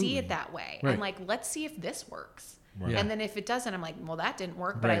don't Absolutely. see it that way. Right. I'm like, let's see if this works. Right. Yeah. And then if it doesn't, I'm like, well, that didn't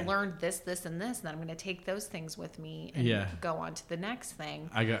work, but Right. I learned this, this, and this, and then I'm going to take those things with me and Yeah. go on to the next thing.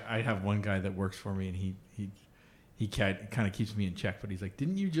 I have one guy that works for me, and he kind of keeps me in check. But he's like,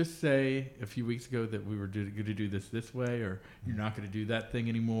 "Didn't you just say a few weeks ago that we were going to do this way, or you're not going to do that thing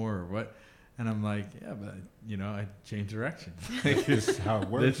anymore, or what?" And I'm like, "Yeah, but you know, I changed direction. This is how it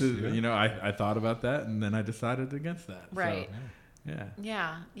works. This is, yeah. you know, I thought about that, and then I decided against that. Right. So,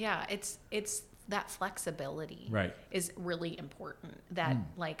 yeah. Yeah. It's that flexibility Right. is really important. That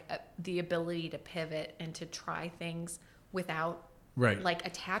like the ability to pivot and to try things without Right. like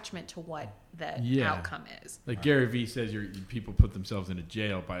attachment to what the Yeah. outcome is. Like Gary Vee says, people put themselves into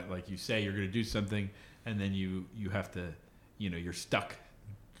jail by, like, you say you're going to do something, and then you have to, you know, you're stuck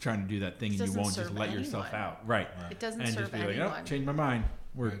trying to do that thing, It and you doesn't won't just serve let yourself anyone. out. Right. It doesn't And serve just be anyone. like, oh, change my mind.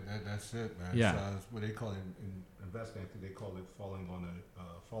 We're That's it, man. Yeah. It's what they call it in investing. I think they call it falling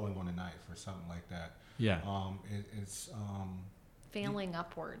on a knife or something like that. yeah. It's Failing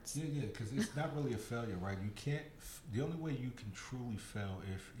upwards. yeah, because it's not really a failure, right? You can't. The only way you can truly fail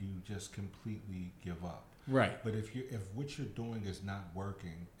if you just completely give up. Right. But if what you're doing is not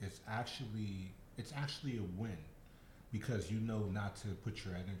working, it's actually a win, because you know not to put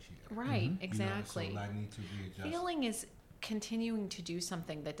your energy in. Right, Mhm. exactly. You know, so I need to readjust. Failing is continuing to do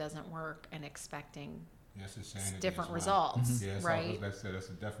something that doesn't work and expecting Yes, insanity. different as well. results, Yeah, right? that's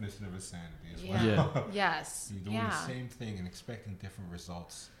the definition of insanity as Yeah. well. Yeah. Yes. You're doing yeah. the same thing and expecting different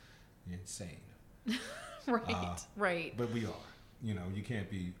results. You're insane. Right. Right. But we are. You know, you can't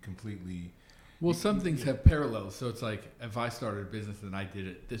be completely. Well, some things have parallels. So it's like, if I started a business and I did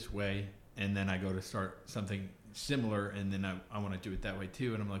it this way, and then I go to start something similar, and then I want to do it that way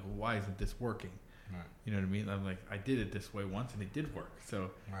too, and I'm like, well, why isn't this working? Right. You know what I mean? I'm like, I did it this way once, and it did work.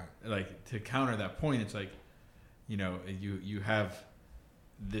 So, Right. like, to counter that point, it's like, you know, you have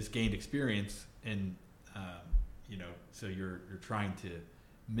this gained experience, and you know, so you're trying to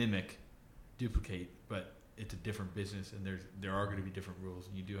mimic, duplicate, but it's a different business, and there are going to be different rules,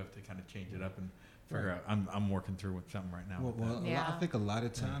 and you do have to kind of change it up and figure Right. out. I'm working through with something right now. Well, with that. I think a lot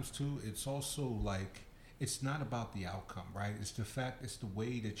of times too, it's also like, it's not about the outcome, right? It's the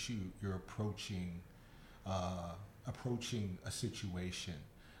way that you're approaching a situation.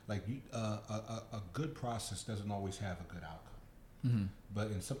 Like a good process doesn't always have a good outcome,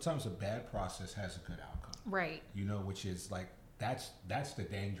 and sometimes a bad process has a good outcome. Right. You know, which is like that's the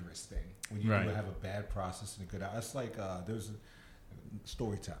dangerous thing when you Right. have a bad process and a good. It's like there's a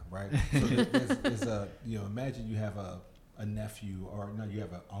story time, right? So there's a imagine you have a nephew, or no, you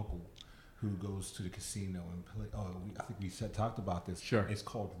have an uncle who goes to the casino and play. I think we talked about this. Sure. It's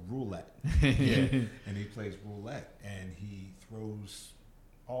called roulette. Yeah, and he plays roulette, and he throws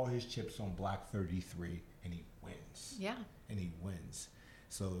all his chips on black 33, and he wins. Yeah. And he wins.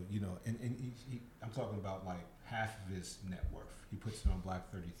 So, you know, and I'm talking about like half of his net worth. He puts it on black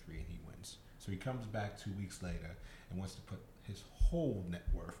 33 and he wins. So he comes back 2 weeks later and wants to put his whole net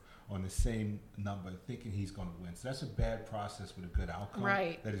worth on the same number, thinking he's going to win. So that's a bad process with a good outcome.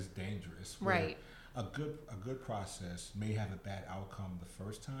 Right. That is dangerous. Where Right. A good process may have a bad outcome the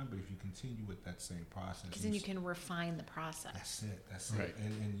first time, but if you continue with that same process, Because then you can refine the process. That's Right. it.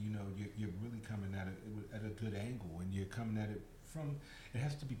 And you know, you're really coming at it at a good angle, and you're coming at it from, it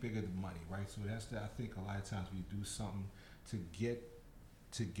has to be bigger than money, right? So it has to, I think a lot of times we do something to get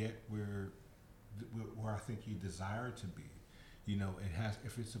where I think you desire to be. You know,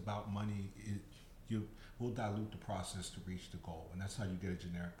 if it's about money, we'll dilute the process to reach the goal, and that's how you get a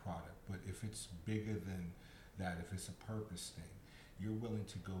generic product. But if it's bigger than that, if it's a purpose thing, you're willing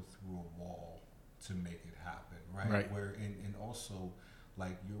to go through a wall to make it happen, right? Right. Where and also,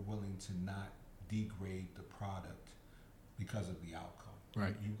 like, you're willing to not degrade the product because of the outcome.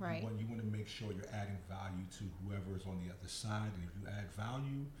 Right. Right. You want to make sure you're adding value to whoever is on the other side, and if you add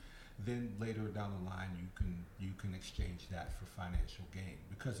value, then later down the line you can exchange that for financial gain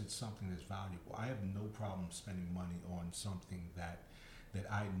because it's something that's valuable. I have no problem spending money on something that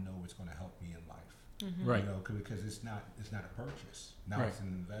I know is going to help me in life. Mm-hmm. Right. You know, because it's not a purchase. Now Right. it's an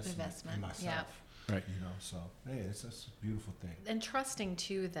investment in myself. Yeah. Right. You know, so yeah, it's a beautiful thing. And trusting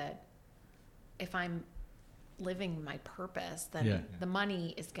too that if I'm living my purpose, then Yeah. the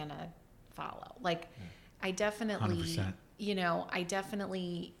money is gonna follow. Like, Yeah. I definitely,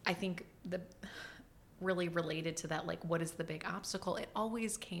 100%. I think the really related to that, like, what is the big obstacle? It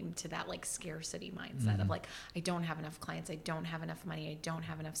always came to that like scarcity mindset of like, I don't have enough clients, I don't have enough money, I don't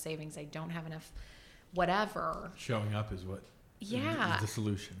have enough savings, I don't have enough whatever. Showing up is what Yeah. is the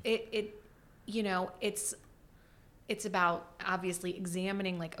solution. It's about obviously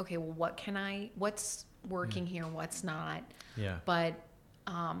examining like, okay, well, what's working here, what's not. Yeah. But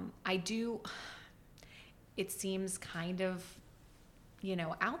it seems kind of,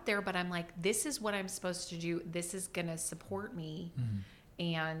 out there, but I'm like, this is what I'm supposed to do. This is going to support me.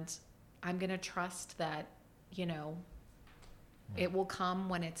 And I'm going to trust that, it will come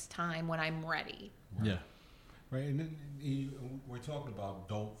when it's time, when I'm ready. Yeah. Right, and then we're talking about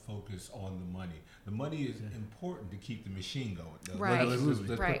don't focus on the money. The money is important to keep the machine going. Though. Right. Let's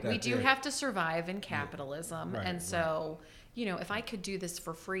put Right. that We do there. have to survive in capitalism. Right, And so, if I could do this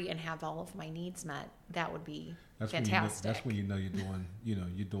for free and have all of my needs met, that would be fantastic. That's when you know you're doing the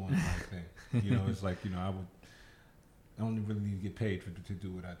right thing. It's like, I don't really need to get paid to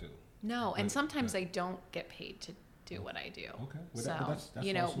do what I do. No, and But- sometimes I don't get paid to do what I do. Okay. Well, So, that's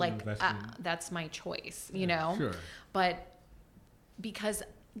also like, investment. that's my choice, Sure. But because,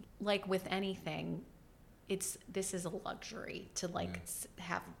 like with anything, this is a luxury to like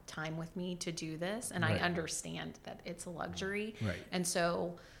have time with me to do this. And Right. I understand that it's a luxury. Right. And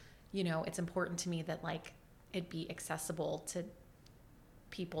so, it's important to me that like it be accessible to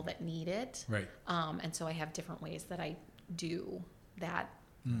people that need it. Right. And so I have different ways that I do that,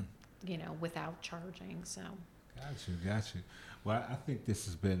 without charging. So. Got you. Well, I think this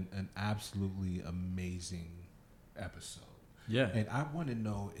has been an absolutely amazing episode. Yeah. And I want to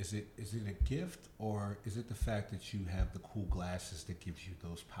know, is it a gift or is it the fact that you have the cool glasses that gives you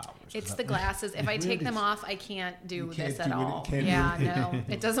those powers? It's the glasses. If I take them off, I can't do You can't this do at it- all. can't do Yeah, it. no,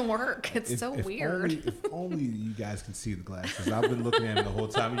 it doesn't work. It's so weird. If only you guys can see the glasses. I've been looking at them the whole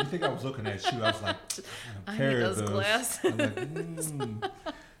time. You think I was looking at you? I was like, I pair need of those glasses. I'm like,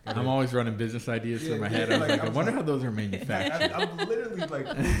 I'm always running business ideas through Yeah, my head. yeah, I was like, like, I wonder how those are manufactured. I'm literally like,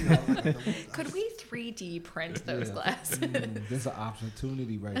 Could we 3D print those glasses? There's an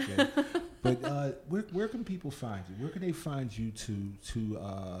opportunity right there. But where can people find you? Where can they find you to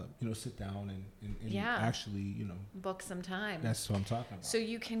sit down and Yeah. actually, Book some time. that's what I'm talking about. So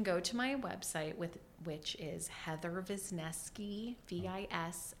you can go to my website which is Heather Wisniewski,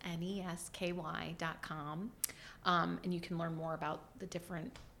 VISNESKY.com. And you can learn more about the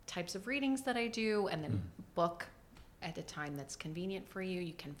different types of readings that I do and then book at a time that's convenient for you.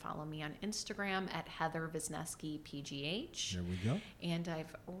 You can follow me on Instagram at Heather Wisniewski PGH. There we go. And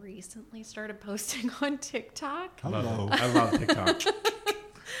I've recently started posting on TikTok. Hello. I love TikTok.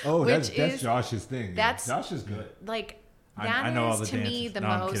 Oh, Which that's is- Josh's thing. Yeah. that's- Josh is good. Like, I that know all is the to me dances. the No,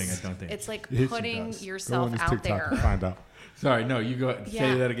 most. I'm kidding, I don't think. It's like Yes, she putting does. Go on yourself his out TikTok there. and find out. Sorry, no, you go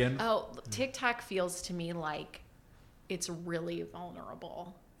say that again. Oh, TikTok feels to me like it's really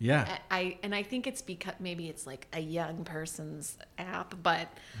vulnerable. Yeah. I think it's because maybe it's like a young person's app, but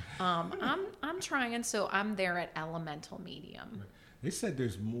I'm trying. So I'm there at Elemental Medium. They said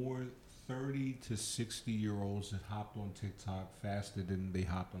there's more 30 to 60-year-olds that hopped on TikTok faster than they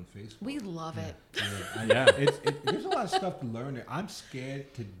hopped on Facebook. We love it. Yeah. There's a lot of stuff to learn there. I'm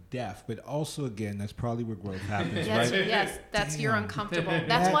scared to death, but also, again, that's probably where growth happens, Yes, right? yes, that's you're Damn. uncomfortable.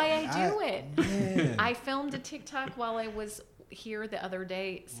 That's why I do it. Man. I filmed a TikTok while I was here the other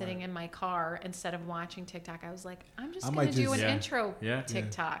day sitting in my car. Instead of watching TikTok, I was like, I'm just I going might to do just- an Yeah. intro Yeah.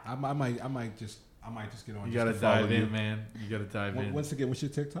 TikTok. I might just get on. You just got to to follow dive you. in, man. You got to dive in. Once again, what's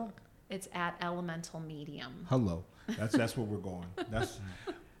your TikTok? It's at Elemental Medium. Hello. That's where we're going.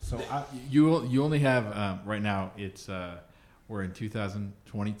 So You only have right now. It's we're in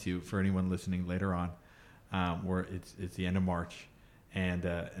 2022 for anyone listening later on. Where it's the end of March,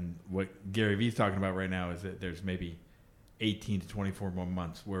 and what Gary Vee's talking about right now is that there's maybe 18 to 24 more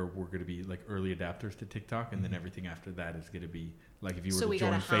months where we're going to be like early adapters to TikTok, and then everything after that is going to be like if you were So to we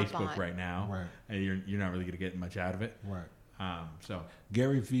join gotta hop Facebook on. right now, Right. and you're not really going to get much out of it. right. So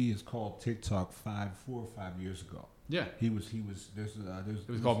Gary Vee is called TikTok 4 or 5 years ago. yeah, He was there's it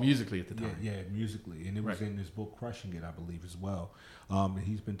was called Musically at the time. Yeah, Musically, and it was Right. in his book Crushing It, I believe, as well. And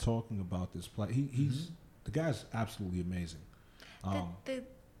he's been talking about this play. He's the guy's absolutely amazing.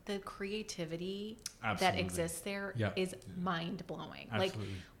 the creativity Absolutely. that exists there Yeah. is mind blowing. Absolutely. Like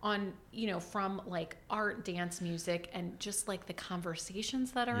on, from like art, dance, music, and just like the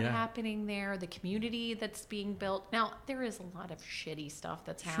conversations that are Yeah. happening there, the community that's being built. Now, there is a lot of shitty stuff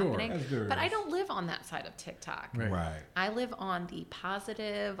that's Sure. happening, As there but I is. don't live on that side of TikTok. Right. Right. I live on the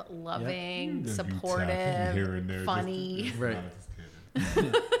positive, loving, You supportive, here and there, funny. just- Right. No, just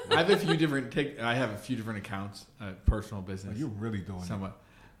kidding. I have a few different accounts, personal business. Oh, you're really doing somewhat,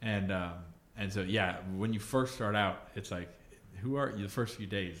 and so yeah, when you first start out, it's like, who are you? The first few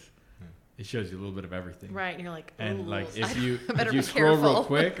days, it shows you a little bit of everything, Right, and you're like, And "Ooh, like I if you better if you be scroll real careful."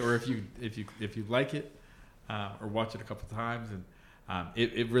 quick, or if you like it, or watch it a couple times, and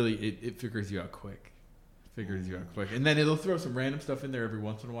it really figures you out quick, and then it'll throw some random stuff in there every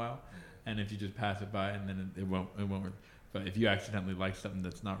once in a while, and if you just pass it by, and then it won't. But if you accidentally like something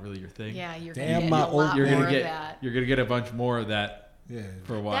that's not really your thing, Yeah, you're Damn, gonna my get a lot old- you're more gonna of get that. you're gonna get a bunch more of that Yeah.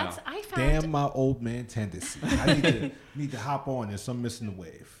 for a while. That's I found. Damn my old man tendency. I need to hop on this. I'm missing the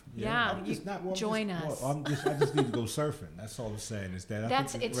wave. Yeah, I'm just not. Well, join I'm just, us. Well, I just need to go surfing. That's all I'm saying. Is that I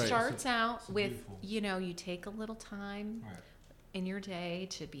That's think it. Right. Starts out with beautiful. you take a little time Right. in your day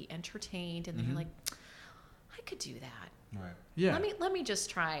to be entertained, and then Mhm. you're like, I could do that. Right. Yeah. Let me just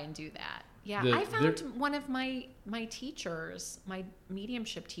try and do that. Yeah, The- I found one of my teachers, my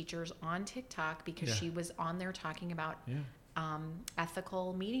mediumship teachers on TikTok because Yeah. she was on there talking about Yeah.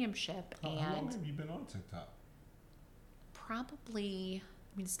 ethical mediumship How long and have you been on TikTok? probably,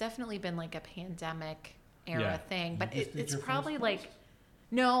 I mean, it's definitely been like a pandemic era Yeah. thing, You but just did it's your first probably post? like,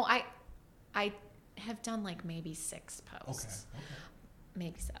 no, I have done like maybe 6 Okay. posts,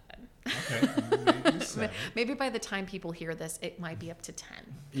 maybe 7. Okay. Maybe 7. Maybe by the time people hear this, it might be up to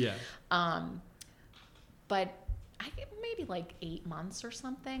 10. Yeah. But maybe like 8 months or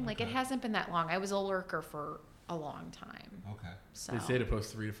something. Like it Okay. hasn't been that long. I was a lurker for a long time. Okay. So They say to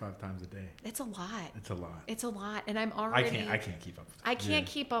post 3 to 5 times a day. it's a lot. It's a lot. It's a lot. And I'm already I can't keep up with that. I can't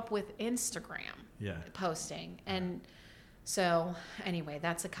Yeah. keep up with Instagram Yeah. posting. And so anyway,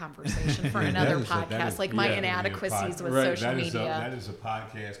 that's a conversation for Yeah, another that is podcast. Like my yeah. inadequacies with Right, social media. That is a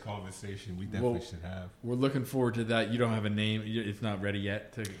podcast conversation we definitely Well, should have. We're looking forward to that. You don't have a name. It's not ready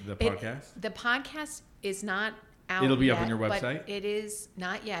yet to the podcast. The podcast is not out It'll be up yet, on your but website? it is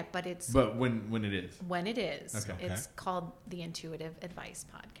not yet, but it's But when it is. when it is. Okay. It's called the Intuitive Advice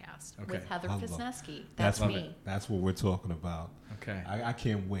Podcast Okay. with Heather I love- Fisneski. That's Love me. it. That's what we're talking about. Okay. I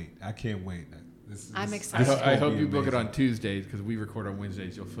can't wait. I'm I, excited. I hope you book it on Tuesdays because we record on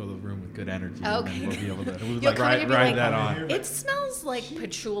Wednesdays. You'll fill the room with good energy. Okay. And then we'll be able to You'll come in and be ride like, that on. It smells like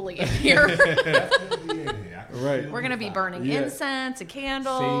patchouli in here. Right. We're going to be burning Yeah. incense and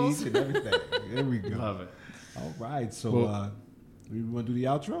candles. sage and everything. There we go. Love it. All right. So, Well- we want to do the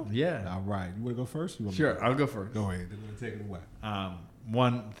outro? Yeah. All right. You want to go first? You want me Sure. to I'll go first. Go ahead. They're going to take it away.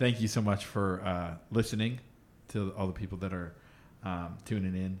 One, thank you so much for listening to all the people that are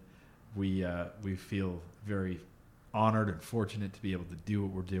tuning in. We feel very honored and fortunate to be able to do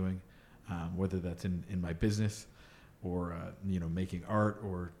what we're doing, whether that's in my business or making art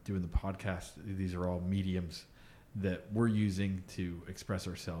or doing the podcast. These are all mediums that we're using to express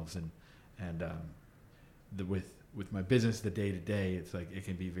ourselves, and with my business, the day to day, it's like it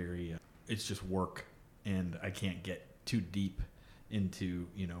can be very. It's just work, and I can't get too deep into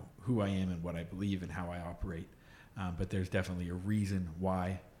who I am and what I believe and how I operate. But there's definitely a reason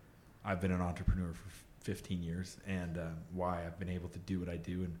why I've been an entrepreneur for 15 years and why I've been able to do what I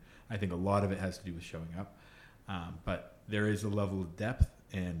do. And I think a lot of it has to do with showing up. But there is a level of depth,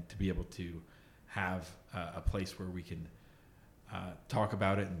 and to be able to have a place where we can talk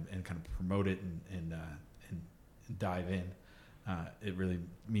about it and kind of promote it and dive in, it really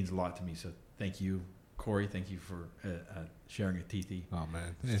means a lot to me. So thank you, Corey. Thank you for sharing at TT Oh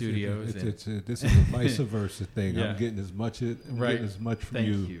man, Studios. This is a vice versa thing. Yeah. I'm getting as much from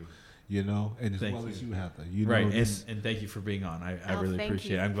Thank you, and as Thank well you. as you, Heather. Right, this, and thank you for being on. I Oh, really thank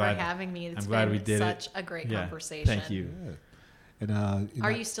appreciate you it. I'm glad for having me. It's I'm glad been we did such it. a great Yeah, conversation. thank you. yeah. And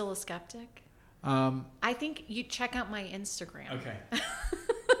Are you still a skeptic? I think you check out my Instagram. Okay.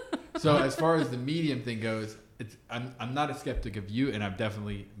 So as far as the medium thing goes, I'm not a skeptic of you, and I've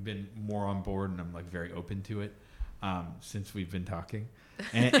definitely been more on board, and I'm like very open to it since we've been talking,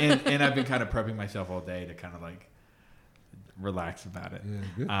 and I've been kind of prepping myself all day to kind of like relax about it.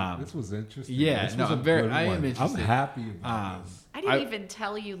 this was interesting. yeah, This no, was a I'm very- good I am one. interested. I'm happy about this. I didn't even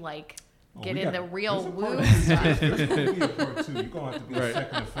tell you like get we in got- the real there's a woo part- stuff. There's gonna be a part two. You're gonna have to be Right. a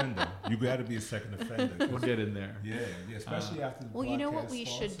second offender. You got to be a second offender. 'cause- We'll get in there. yeah, especially after. The Well, you know what podcast we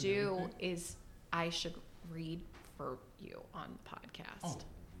starts should and do everything. is I should read for you on the podcast. Oh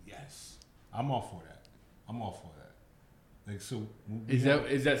yes, I'm all for that. Like, so Is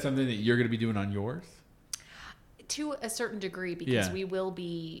that something that you're going to be doing on yours? To a certain degree, because we will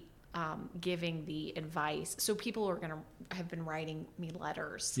be giving the advice. So people are going to have been writing me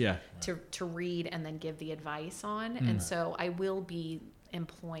letters to read and then give the advice on. And so I will be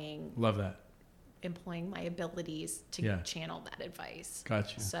employing my abilities to channel that advice.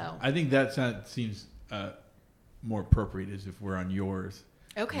 Gotcha. So I think that seems more appropriate is if we're on yours.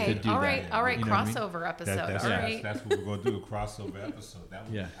 Okay. All right. You know crossover episode. That's, all right. That's what we're gonna do. A crossover episode. That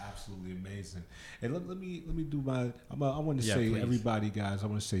would be absolutely amazing. And let me do my. I want to say, please. Everybody, guys. I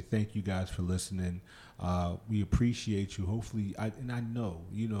want to say thank you guys for listening. We appreciate you. Hopefully, I know,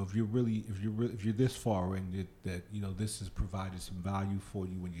 if you're this far and that this has provided some value for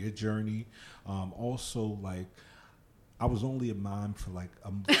you in your journey. Also, like, I was only a mom for like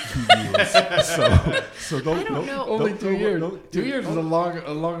 2 years, so don't know. Only 2 years. 2 years is a long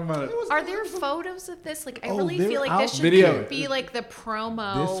amount of. Are there photos of this? Like, I really feel like this should be like the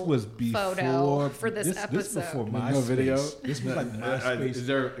promo. This was before photo for this episode. This before MySpace. No video. This was like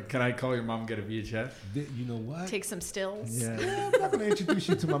MySpace. Can I call your mom and get a VHS? You know what? Take some stills. Yeah, I'm not gonna introduce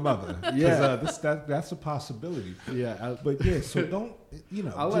you to my mother. Yeah, that's a possibility. Yeah, so don't.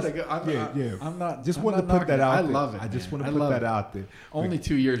 I'll let it go. I'm not. Just wanted to put that out there. I love it. I just want to put that out there. Only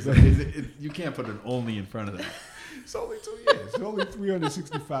 2 years. You can't put an only in front of that. It's only 2 years. It's only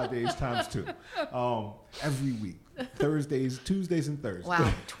 365 days times 2. Every week, Tuesdays, and Thursdays.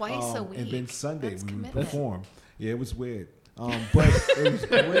 Wow, twice a week. And then Sunday That's we would commitment. perform. Yeah, it was weird. But it was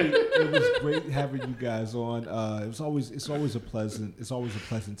great. It was great having you guys on. It's always a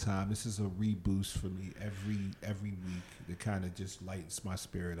pleasant time. This is a reboost for me every week that kind of just lightens my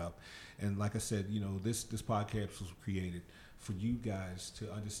spirit up. And like I said, this podcast was created for you guys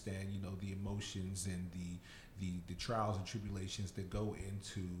to understand, the emotions and the trials and tribulations that go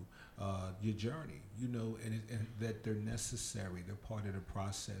into your journey, and that they're necessary. They're part of the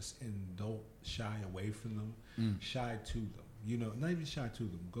process, and don't shy away from them. Shy to them, not even shy to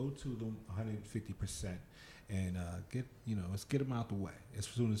them. Go to them 150%, and let's get them out the way as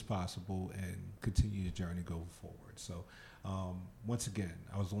soon as possible, and continue your journey going forward. So. Once again,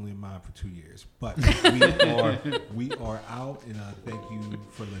 I was only in mine for 2 years, but we are out, and thank you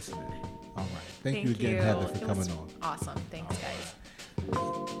for listening. All right. Thank you again, Heather, for coming on. Awesome. Thanks, guys.